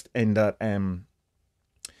Gilchrist, in that the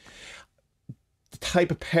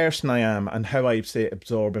type of person I am and how I say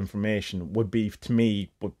absorb information would be, to me,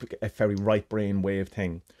 a very right brain way of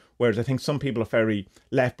thing. Whereas I think some people are very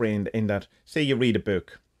left-brained, in that, say you read a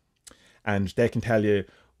book and they can tell you,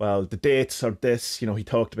 well, the dates are this, he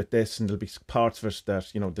talked about this, and there'll be parts of it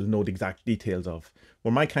that, they'll know the exact details of.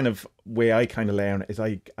 Well, my kind of way I kind of learn is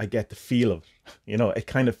I get the feel of it. It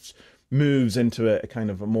kind of moves into a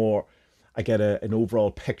kind of a more, I get an overall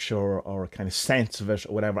picture or a kind of sense of it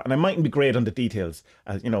or whatever. And I mightn't be great on the details,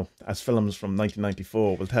 as films from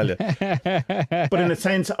 1994 will tell you. But in a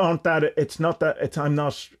sense, it's not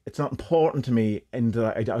important to me, and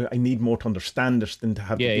I need more to understand it than to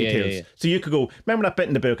have the details. Yeah. So you could go, remember that bit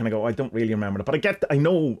in the book? And I go, I don't really remember it. But I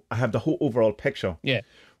know I have the whole overall picture. Yeah.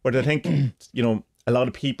 Where I think, a lot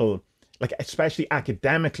of people, like especially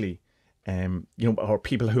academically, or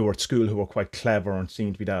people who are at school who are quite clever and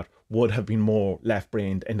seem to be that, would have been more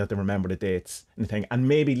left-brained in that they remember the dates and the thing, and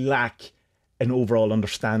maybe lack an overall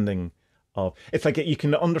understanding of. It's like you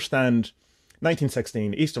can understand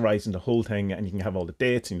 1916, Easter Rising, the whole thing, and you can have all the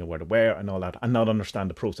dates, where to wear and all that, and not understand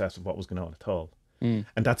the process of what was going on at all. And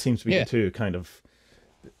that seems to be the two kind of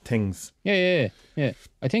things. Yeah.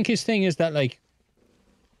 I think his thing is that, like,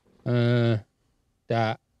 that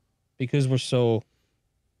because we're so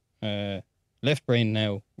left-brained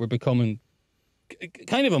now, we're becoming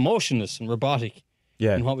kind of emotionless and robotic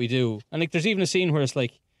in what we do. And like, there's even a scene where it's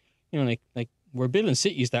like, like we're building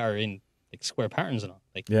cities that are in like square patterns and all.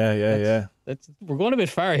 Like, that's we're going a bit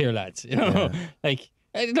far here, lads. Like,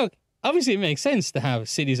 look, obviously it makes sense to have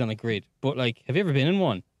cities on a grid, but like, have you ever been in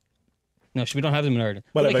one? No, we don't have them in Ireland.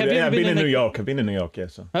 Well, like, I've been in New York. I've been in New York,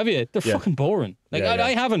 yes. So. Have you? They're fucking boring. Like,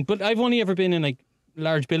 I haven't, but I've only ever been in like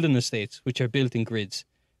large building estates which are built in grids.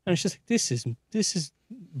 And it's just like, this is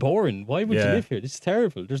boring. Why would you live here? This is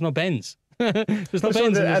terrible. There's no bends. There's no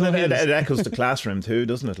bends. It echoes the classroom too,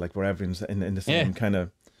 doesn't it? Like, where everyone's in the same kind of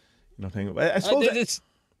thing. I suppose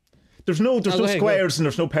there's no squares and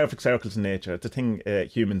there's no perfect circles in nature. It's a thing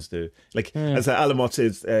humans do. Like, as Alan Watts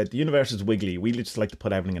says, the universe is wiggly. We just like to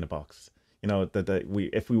put everything in a box.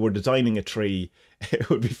 If we were designing a tree, it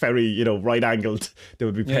would be very, right angled. There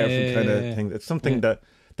would be perfect kind of thing. It's something that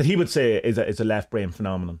he would say is a left brain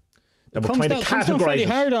phenomenon. That we're trying to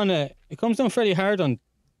categorize it. It comes down fairly hard on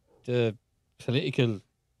the political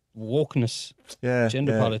wokeness,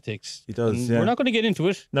 gender politics. He does. We're not going to get into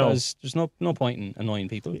it because there's no point in annoying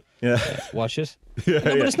people. Watch it. But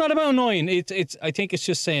it's not about annoying. It's. I think it's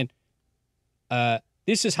just saying,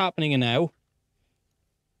 this is happening now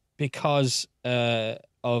because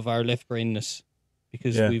of our left brainness,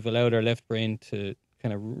 because we've allowed our left brain to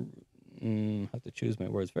kind of. Have to choose my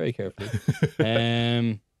words very carefully.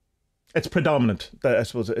 It's predominant. That, I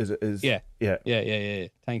suppose, is yeah.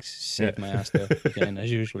 Thanks, saved my ass there again,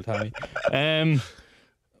 as usual, Tommy.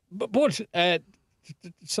 But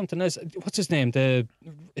something else. What's his name? A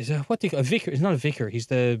vicar? He's not a vicar. He's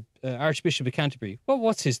the Archbishop of Canterbury.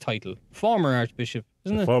 What's his title? Former Archbishop,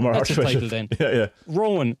 isn't it? Former That's Archbishop. his title then. Yeah.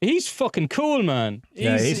 Rowan. He's fucking cool, man.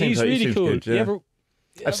 He's really cool. Good,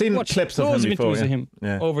 I've seen clips of him before.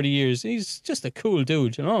 Over the years. He's just a cool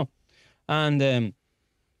dude, And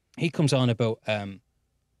he comes on about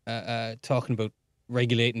talking about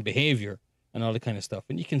regulating behaviour and all that kind of stuff.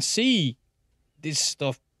 And you can see this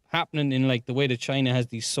stuff happening in like the way that China has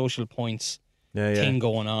these social points thing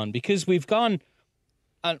going on, because we've gone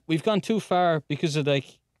too far because of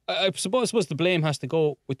like I suppose the blame has to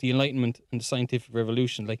go with the Enlightenment and the scientific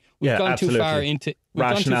revolution. Like we've gone too far into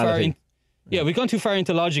rationality. We've gone too far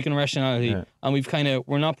into logic and rationality, and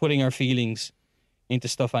we're not putting our feelings into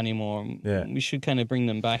stuff anymore. We should kind of bring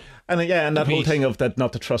them back. And that whole thing of that,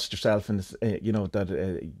 not to trust yourself, and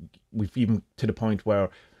that we've even to the point where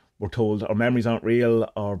we're told our memories aren't real,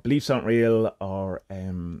 our beliefs aren't real, or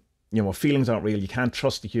feelings aren't real. You can't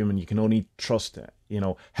trust the human. You can only trust,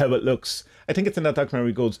 how it looks. I think it's in that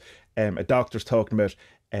documentary goes, a doctor's talking about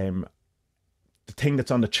the thing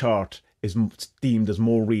that's on the chart is deemed as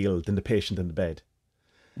more real than the patient in the bed.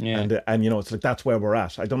 Yeah. And it's like, that's where we're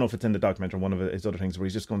at. I don't know if it's in the documentary or one of his other things where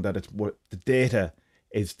he's just going that the data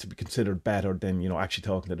is to be considered better than, actually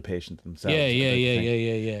talking to the patient themselves.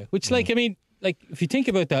 Yeah. Which, like, I mean, like, if you think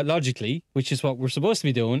about that logically, which is what we're supposed to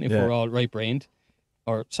be doing if we're all right-brained,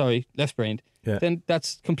 or, sorry, left-brained, then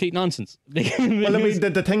that's complete nonsense. Well, I mean,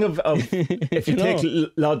 the thing of if you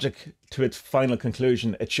take logic to its final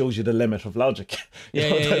conclusion, it shows you the limit of logic.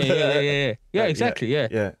 Yeah, exactly,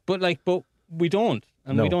 yeah. But we don't,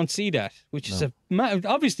 and we don't see that, which is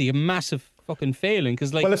obviously a massive fucking failing.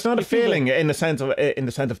 Because well, it's not a failing in the sense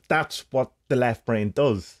of that's what the left brain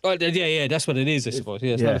does. Oh, yeah, that's what it is, I suppose.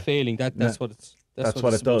 Yeah, it's not a failing. That's what it's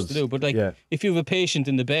supposed to do. But if you have a patient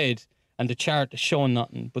in the bed and the chart is showing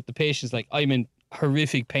nothing, but the patient's like, I'm in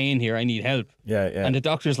horrific pain here, I need help. Yeah. And the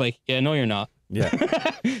doctor's like, yeah, no, you're not. Yeah.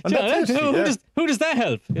 Who does that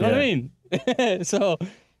help? You know what I mean? So,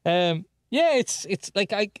 it's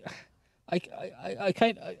like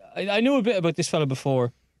I knew a bit about this fella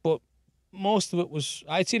before, but most of it was,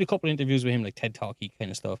 I'd seen a couple of interviews with him, like TED Talky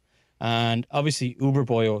kind of stuff, and obviously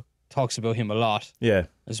Uberboy talks about him a lot. Yeah.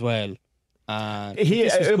 As well. And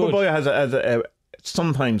Uberboy has a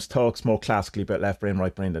sometimes talks more classically about left brain,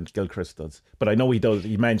 right brain than Gilchrist does. But I know he does.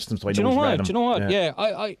 He mentions them, so I know he's read them. Do you know what? Yeah,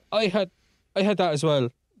 I had that as well.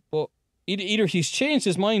 But either he's changed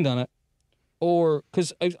his mind on it, or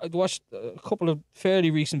because I watched a couple of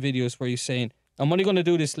fairly recent videos where he's saying, I'm only going to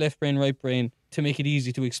do this left brain, right brain to make it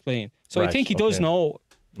easy to explain. So I think he does know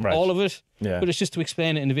all of it, but it's just to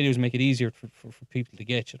explain it in the videos, make it easier for people to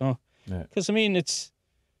get, Because, I mean, it's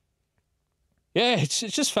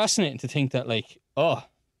just fascinating to think that, like, oh,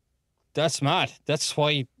 that's mad. That's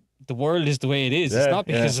why the world is the way it is. It's not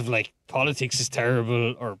because of, like, politics is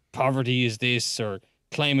terrible or poverty is this or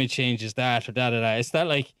climate change is that or da-da-da. It's that,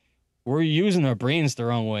 like, we're using our brains the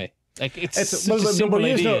wrong way. Like, it's such a simple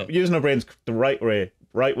idea. Using our brains the right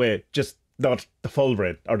way, just not the full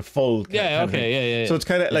brain or the full. Yeah. So it's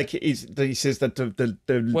kind of like he says that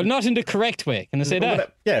the well, not in the correct way. Can I say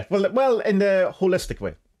that? Yeah. Well, in the holistic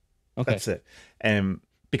way. Okay. That's it.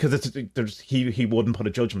 Because he wouldn't put a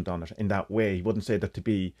judgment on it in that way. He wouldn't say that to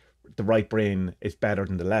be the right brain is better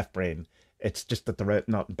than the left brain. It's just that they're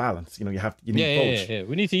not in balance. You need both. Yeah.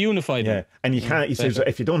 We need to unify them. Yeah, and you can't. He says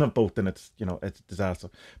if you don't have both, then it's it's a disaster.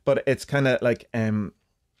 But it's kind of like I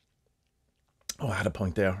had a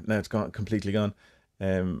point there. Now it's completely gone.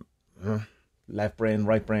 Left brain,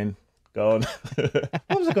 right brain, gone.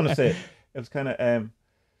 What was I going to say? It was kind of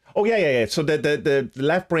So the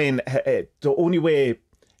left brain, the only way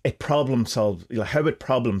it problem solves, how it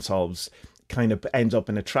problem solves, kind of ends up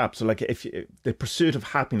in a trap. So like the pursuit of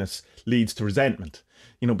happiness leads to resentment,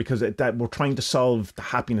 because that we're trying to solve the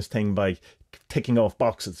happiness thing by ticking off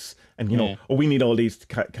boxes and we need all these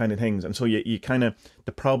kind of things. And so you kind of,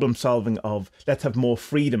 the problem solving of let's have more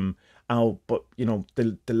freedom. But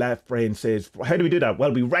the left brain says, how do we do that?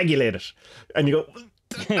 Well, we regulate it. And you go,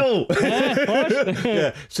 oh,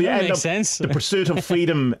 yeah. So you end up, the pursuit of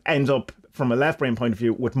freedom ends up from a left brain point of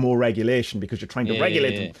view with more regulation because you're trying to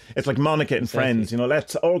regulate them. It's like Monica and Friends,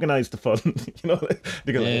 let's organize the fun,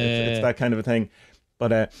 because it's that kind of a thing.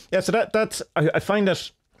 But so that's I find that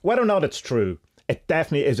whether or not it's true, it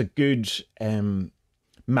definitely is a good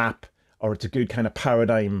map, or it's a good kind of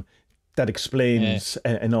paradigm that explains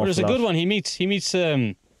an awful lot. There's a good one. He meets I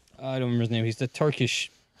don't remember his name. He's the Turkish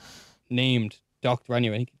named doctor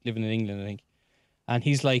anyway, I think, living in England, I think. And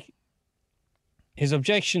he's like, his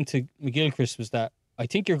objection to McGilchrist was that I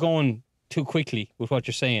think you're going too quickly with what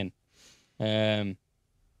you're saying.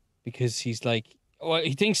 Because he's like,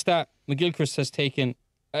 he thinks that McGilchrist has taken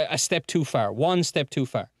a step too far, one step too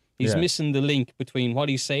far. He's missing the link between what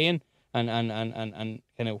he's saying and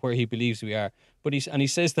kind of where he believes we are. But he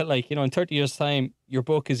says that, like, in 30 years' time, your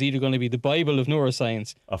book is either going to be the Bible of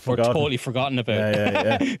neuroscience or totally forgotten about.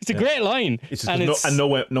 Yeah. It's a great line. And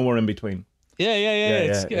nowhere in between.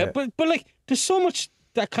 Yeah. But like, there's so much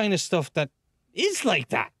that kind of stuff that is like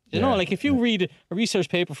that. Like if you read a research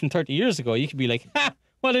paper from 30 years ago, you could be like, ha,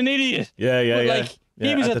 what an idiot. Yeah. Like,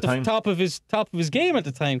 he was at the top of his game at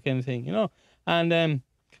the time, kind of thing, And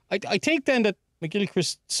I think then that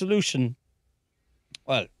McGilchrist's solution,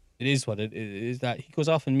 well, it is what it is, that he goes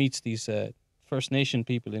off and meets these First Nation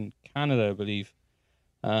people in Canada, I believe,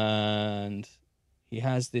 and he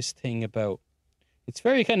has this thing about, it's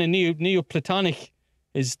very kind of Neoplatonic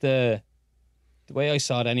is the way I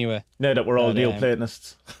saw it anyway. Now that we're all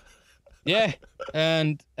Neoplatonists. Yeah,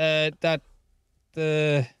 and that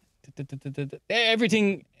the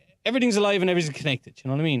everything's alive and everything's connected. You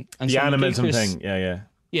know what I mean? And the so animism thing, yeah.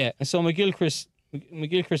 Yeah, and so McGilchrist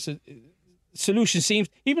solution seems,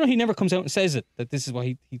 even though he never comes out and says it, that this is what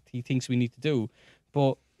he thinks we need to do,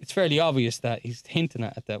 but it's fairly obvious that he's hinting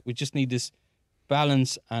at that. We just need this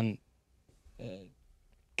balance and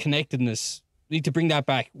connectedness. We need to bring that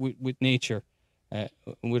back with nature and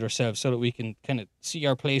with ourselves, so that we can kind of see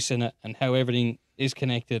our place in it and how everything is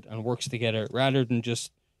connected and works together, rather than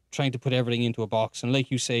just trying to put everything into a box. And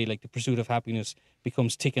like you say, like the pursuit of happiness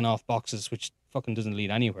becomes ticking off boxes, which fucking doesn't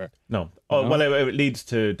lead anywhere. No. Oh, well, it leads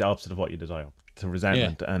to the opposite of what you desire, to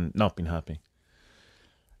resentment and not being happy.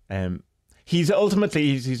 He's an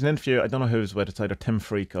interview, I don't know who was with, it's either Tim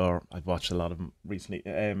Freak or I've watched a lot of him recently,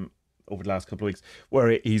 over the last couple of weeks,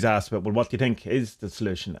 where he's asked about, well, what do you think is the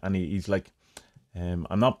solution? And he's like, I'm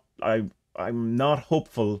not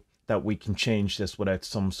hopeful that we can change this without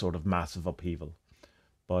some sort of massive upheaval,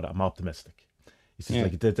 but I'm optimistic. He says,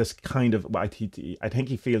 like, this kind of, I think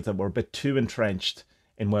he feels that we're a bit too entrenched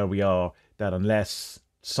in where we are, that unless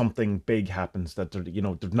something big happens, that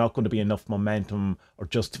there's not going to be enough momentum or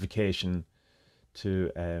justification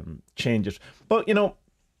to change it. But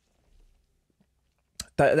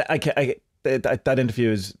that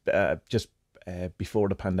interview is just before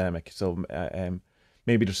the pandemic, so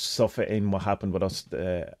maybe there's stuff in what happened with us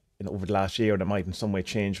over the last year that might in some way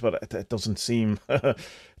change, but it doesn't seem to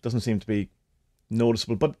be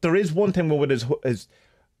noticeable. But there is one thing with it is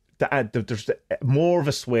that there's more of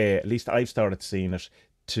a sway, at least I've started seeing it,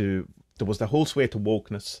 there was the whole sway to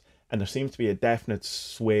wokeness, and there seems to be a definite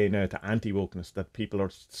sway now to anti-wokeness, that people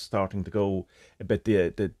are starting to go a bit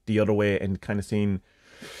the other way, and kind of seeing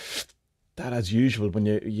that as usual, when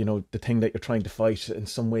the thing that you're trying to fight, in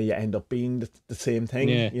some way you end up being the same thing,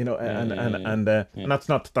 and that's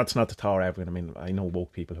not to tar everyone. I mean, I know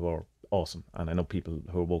woke people who are awesome, and I know people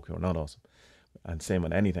who are woke who are not awesome, and same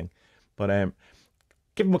with anything. But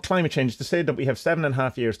given with climate change, to say that we have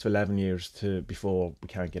 7.5 years to 11 years before we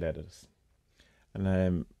can't get out of this,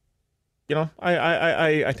 and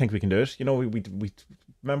I think we can do it. We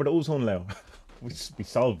remember the ozone layer. we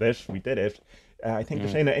solved it. We did it. I think they're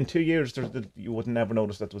saying that in 2 years you would never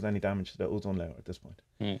notice that there was any damage to the ozone layer at this point.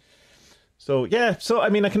 So I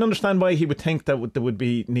mean, I can understand why he would think that there would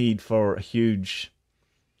be need for a huge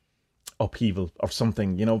upheaval or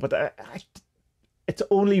something, but it's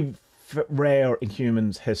only rare in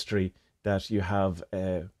humans' history that you have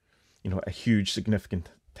a huge significant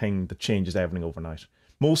thing that changes everything overnight.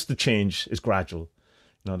 Most of the change is gradual.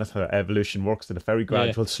 That's how evolution works, in a very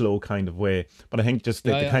gradual, slow kind of way. But I think just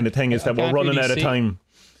the kind of thing is that we're running out of time.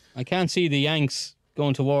 I can't see the Yanks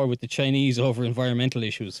going to war with the Chinese over environmental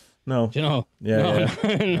issues. No. Not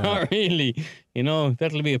really.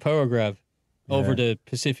 That'll be a power grab over the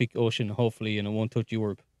Pacific Ocean, hopefully, and it won't touch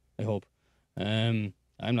Europe, I hope. I'm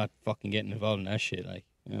not fucking getting involved in that shit.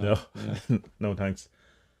 No thanks.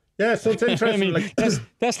 Yeah, so it's interesting. I mean,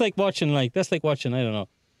 that's like watching, I don't know,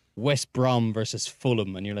 West Brom versus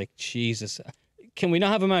Fulham, and you're like, Jesus, can we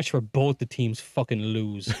not have a match where both the teams fucking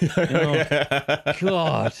lose?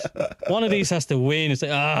 God, one of these has to win. It's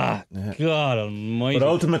like, God almighty. But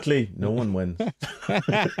ultimately, no one wins.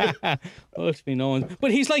 Ultimately, no one.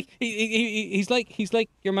 But he's like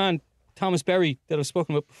your man Thomas Berry that I've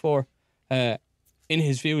spoken about before, in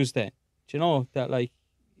his views. Then, do you know that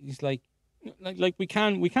he's like we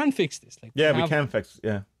can fix this. We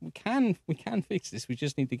can fix this. We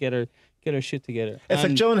just need to get our shit together. It's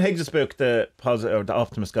like John Higgs' book, The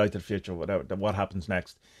Optimist Guide to the Future, whatever. What happens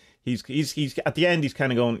next? He's at the end. He's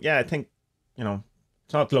kind of going, I think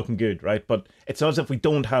it's not looking good, right? But it's as if we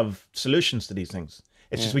don't have solutions to these things.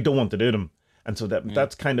 It's just we don't want to do them, and so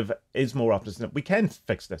that's kind of is more optimistic. We can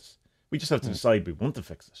fix this. We just have to decide we want to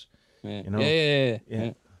fix it.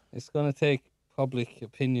 Yeah. It's gonna take public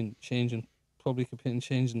opinion changing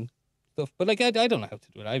stuff. But I don't know how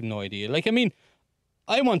to do it. I have no idea. I mean,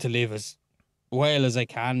 I want to live as well as I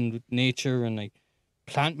can with nature, and I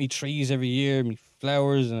plant me trees every year, me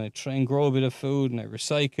flowers, and I try and grow a bit of food, and I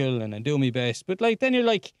recycle, and I do my best. But then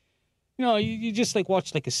you're you just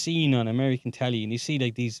watch a scene on American telly, and you see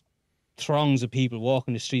these throngs of people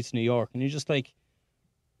walking the streets of New York, and you're just like,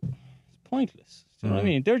 it's pointless. You know what I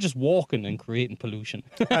mean? They're just walking and creating pollution.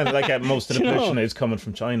 And most of the pollution is coming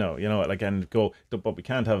from China, but we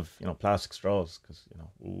can't have, plastic straws because,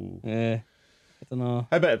 Yeah, I don't know.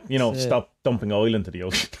 How about, stop dumping oil into the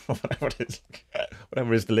ocean or whatever it is.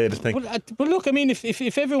 Whatever is the latest thing. But look, I mean,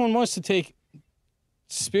 if everyone wants to take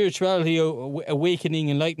spirituality, awakening,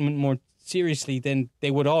 enlightenment more seriously, then they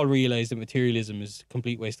would all realise that materialism is a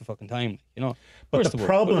complete waste of fucking time. You know. But the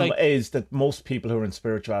problem is that most people who are in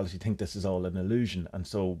spirituality think this is all an illusion, and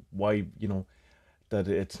so why, you know, that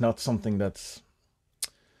it's not something that's,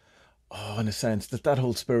 in a sense, that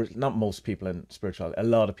whole spirit. Not most people in spirituality. A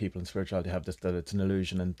lot of people in spirituality have this, that it's an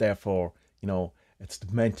illusion, and therefore, you know, it's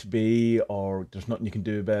meant to be, or there's nothing you can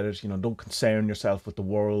do about it. You know, don't concern yourself with the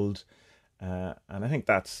world. And I think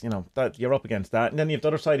that's, you know, that you're up against that. And then you have the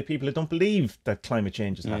other side of people who don't believe that climate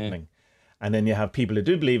change is happening. And then you have people who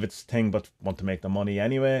do believe it's a thing but want to make their money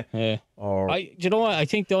anyway. Yeah. Or you know what? I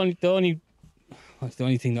think the only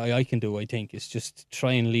thing that I can do, I think, is just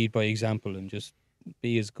try and lead by example and just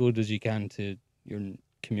be as good as you can to your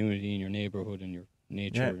community and your neighbourhood and your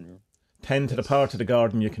nature and your... Tend to the part of the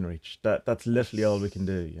garden you can reach. That's literally all we can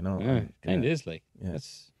do, you know. Yeah, kind of is like. Yeah.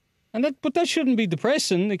 But that shouldn't be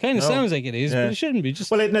depressing. It kind of sounds like it is, but it shouldn't be.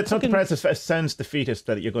 Just it's not depressing. It sounds defeatist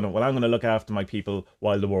that you're I'm going to look after my people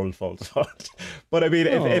while the world falls apart. But I mean,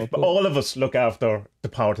 if all of us look after the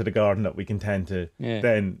part of the garden that we can tend to,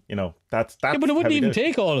 then, you know, that's but it wouldn't even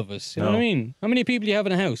take all of us. You know what I mean? How many people do you have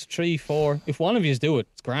in a house? 3, 4. If one of you do it,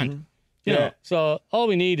 it's grand. You know? So all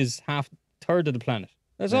we need is third of the planet.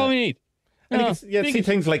 That's all we need. And see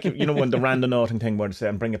things like, you know, when the randonauting thing where they say,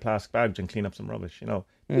 and bring a plastic bag and clean up some rubbish, you know,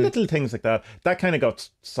 little things like that. That kind of got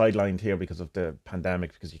sidelined here because of the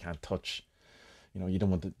pandemic, because you can't touch, you know, you don't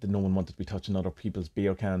want no one wanted to be touching other people's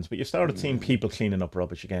beer cans. But you started seeing people cleaning up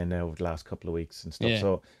rubbish again now over the last couple of weeks and stuff. Yeah.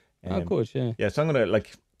 So, of course, yeah. Yeah, so I'm going to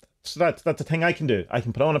so that's the thing I can do. I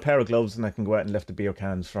can put on a pair of gloves and I can go out and lift the beer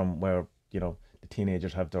cans from where, you know, the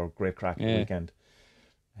teenagers have their great crack at the weekend.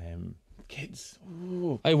 Kids.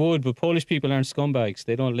 Ooh. I would, but Polish people aren't scumbags.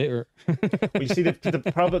 They don't litter. Well, you see,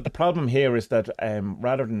 the problem here is that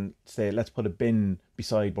rather than say, let's put a bin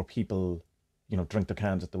beside where people, you know, drink their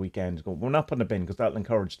cans at the weekend, we're not putting a bin because that'll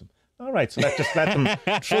encourage them. All right, so let's just let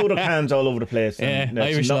them throw their cans all over the place. And,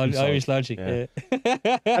 Irish logic. Yeah.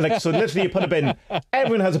 And so literally you put a bin,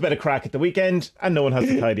 everyone has a bit of crack at the weekend and no one has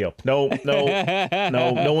to tidy up. No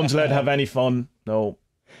one's allowed to have any fun. No.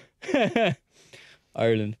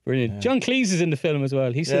 Ireland, brilliant. John Cleese is in the film as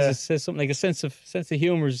well. He says something like a sense of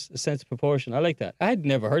humour is a sense of proportion. I like that. I had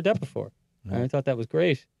never heard that before. I thought that was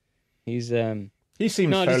great. He seems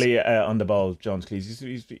fairly on the ball, John Cleese.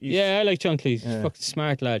 He's I like John Cleese. He's a fucking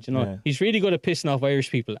smart lad, you know. Yeah. He's really good at pissing off Irish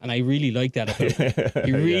people, and I really like that about him.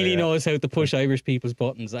 He really knows how to push Irish people's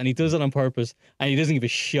buttons, and he does it on purpose, and he doesn't give a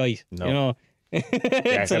shite, you know.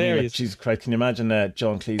 It's hilarious. Jesus Christ, can you imagine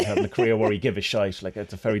John Cleese having a career where he give a shite? Like,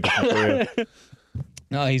 it's a very different career.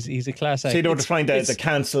 No, he's a class act. See, they were trying to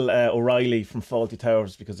cancel O'Reilly from Fawlty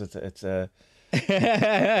Towers because it's a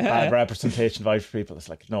bad representation of Irish people. It's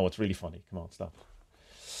like, no, it's really funny. Come on, stop.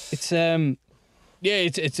 It's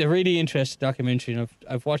it's a really interesting documentary, and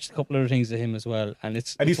I've watched a couple other things of him as well, and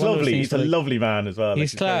he's lovely. He's a lovely man as well.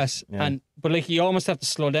 He's class, but like you almost have to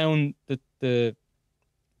slow down the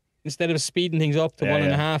instead of speeding things up to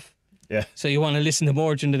 1.5. Yeah. So you want to listen to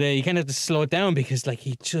more during the day. You kind of have to slow it down because like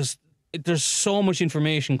there's so much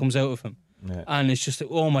information comes out of him, and it's just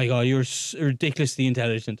oh my god, you're ridiculously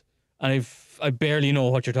intelligent, and I barely know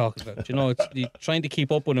what you're talking about. You know, it's trying to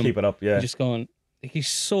keep up with him. Keep it up, yeah. Just going, he's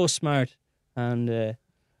so smart, and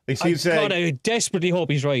I desperately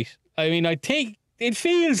hope he's right. I mean, I think it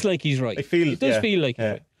feels like he's right. It does feel like he's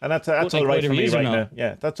right. And that's all right for me right now.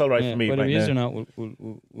 Yeah, that's all right for me right now. Whether he is or not,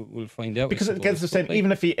 we'll find out. Because it gets the same.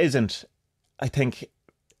 Even if he isn't, I think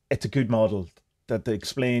it's a good model that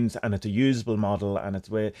explains, and it's a usable model, and it's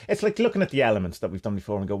like looking at the elements that we've done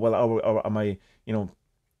before and go, well, or am I, you know,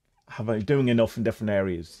 have I doing enough in different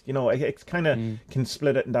areas? You know, it kind of can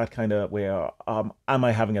split it in that kind of way. Am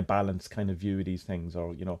I having a balanced kind of view of these things,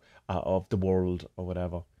 or you know, of the world or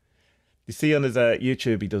whatever? You see on his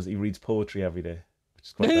YouTube, he reads poetry every day, which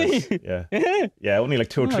is quite nice. Yeah, only like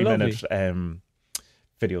 2 or 3 minute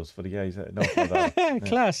videos for the guys.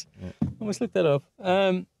 Class. I must look that up.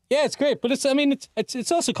 Yeah, it's great, but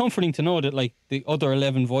it's also comforting to know that like the other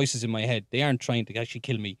 11 voices in my head, they aren't trying to actually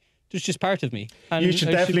kill me. It's just part of me. And you should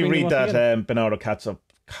definitely read that Bernardo Ketchup,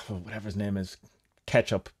 whatever his name is,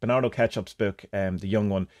 Bernardo Ketchup's book, the young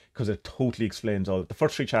one, because it totally explains all. The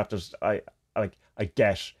first 3 chapters, I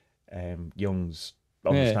get Jung's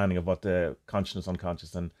understanding of what the conscious,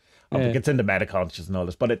 unconscious, and it gets into metaconscious and all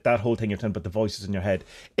this. But that whole thing you're talking about, the voices in your head,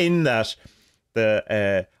 in that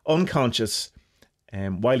the unconscious.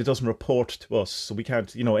 While it doesn't report to us, so we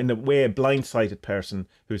can't, you know, in a way, a blindsided person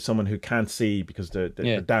who's someone who can't see because they're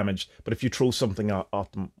damaged, but if you throw something at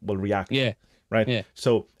them, will react. Yeah. Right? Yeah.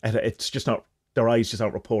 So it's just not their eyes just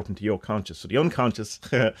aren't reporting to your conscious. So the unconscious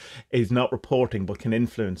is not reporting, but can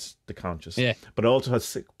influence the conscious. Yeah. But it also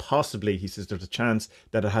has, possibly, he says, there's a chance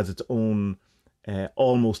that it has its own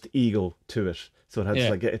almost ego to it. So it has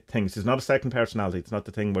like things. It's not a second personality. It's not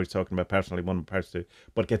the thing where he's talking about personality 1 and personality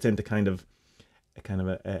 2, but gets into kind of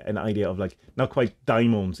an idea of like, not quite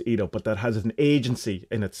daimons either, but that has an agency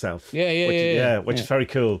in itself. Which is very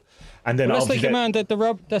cool. And then that's like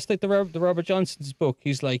that's like the Robert Johnson's book.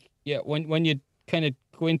 He's like, when you kind of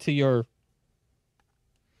go into your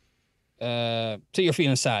say you're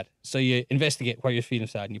feeling sad, so you investigate why you're feeling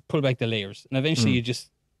sad and you pull back the layers, and eventually you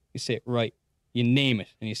say, right, you name it,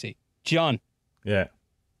 and you say, John,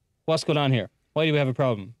 what's going on here? Why do we have a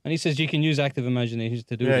problem? And he says you can use active imagination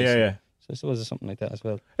to do this. So I suppose it's something like that as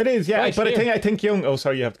well. It is, yeah. Right, but I think Jung. Oh,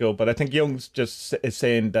 sorry, you have to go. But I think Jung's just is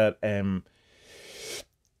saying that the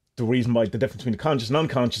reason why the difference between the conscious and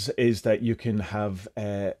unconscious is that you can have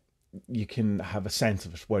a sense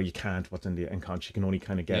of it where you can't. What's in the unconscious, you can only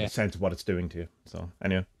kind of get a sense of what it's doing to you. So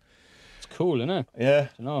anyway, it's cool, isn't it? Yeah.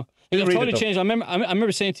 I know. I've totally changed. I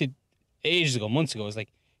remember saying to you ages ago, months ago, I was like,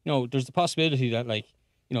 there's the possibility that like,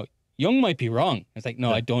 Jung might be wrong. It's like,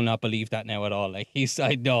 no, I do not believe that now at all. Like he's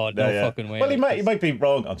like, no fucking way. Well, he might be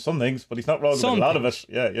wrong on some things, but he's not wrong on a lot of it.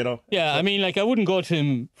 Yeah, Yeah, I mean, like I wouldn't go to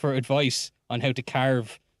him for advice on how to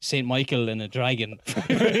carve Saint Michael and a dragon.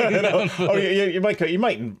 Or you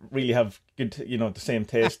mightn't really have good, the same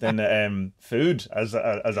taste in food as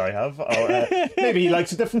I have. Or maybe he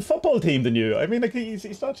likes a different football team than you. I mean, like he's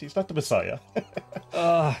not the Messiah.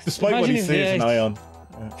 Despite what he says an eye on.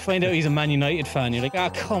 Find out he's a Man United fan. You're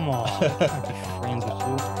like, come on. I can't be friends with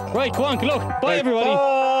you. Right, go on. Look, bye everybody.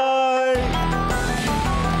 Bye.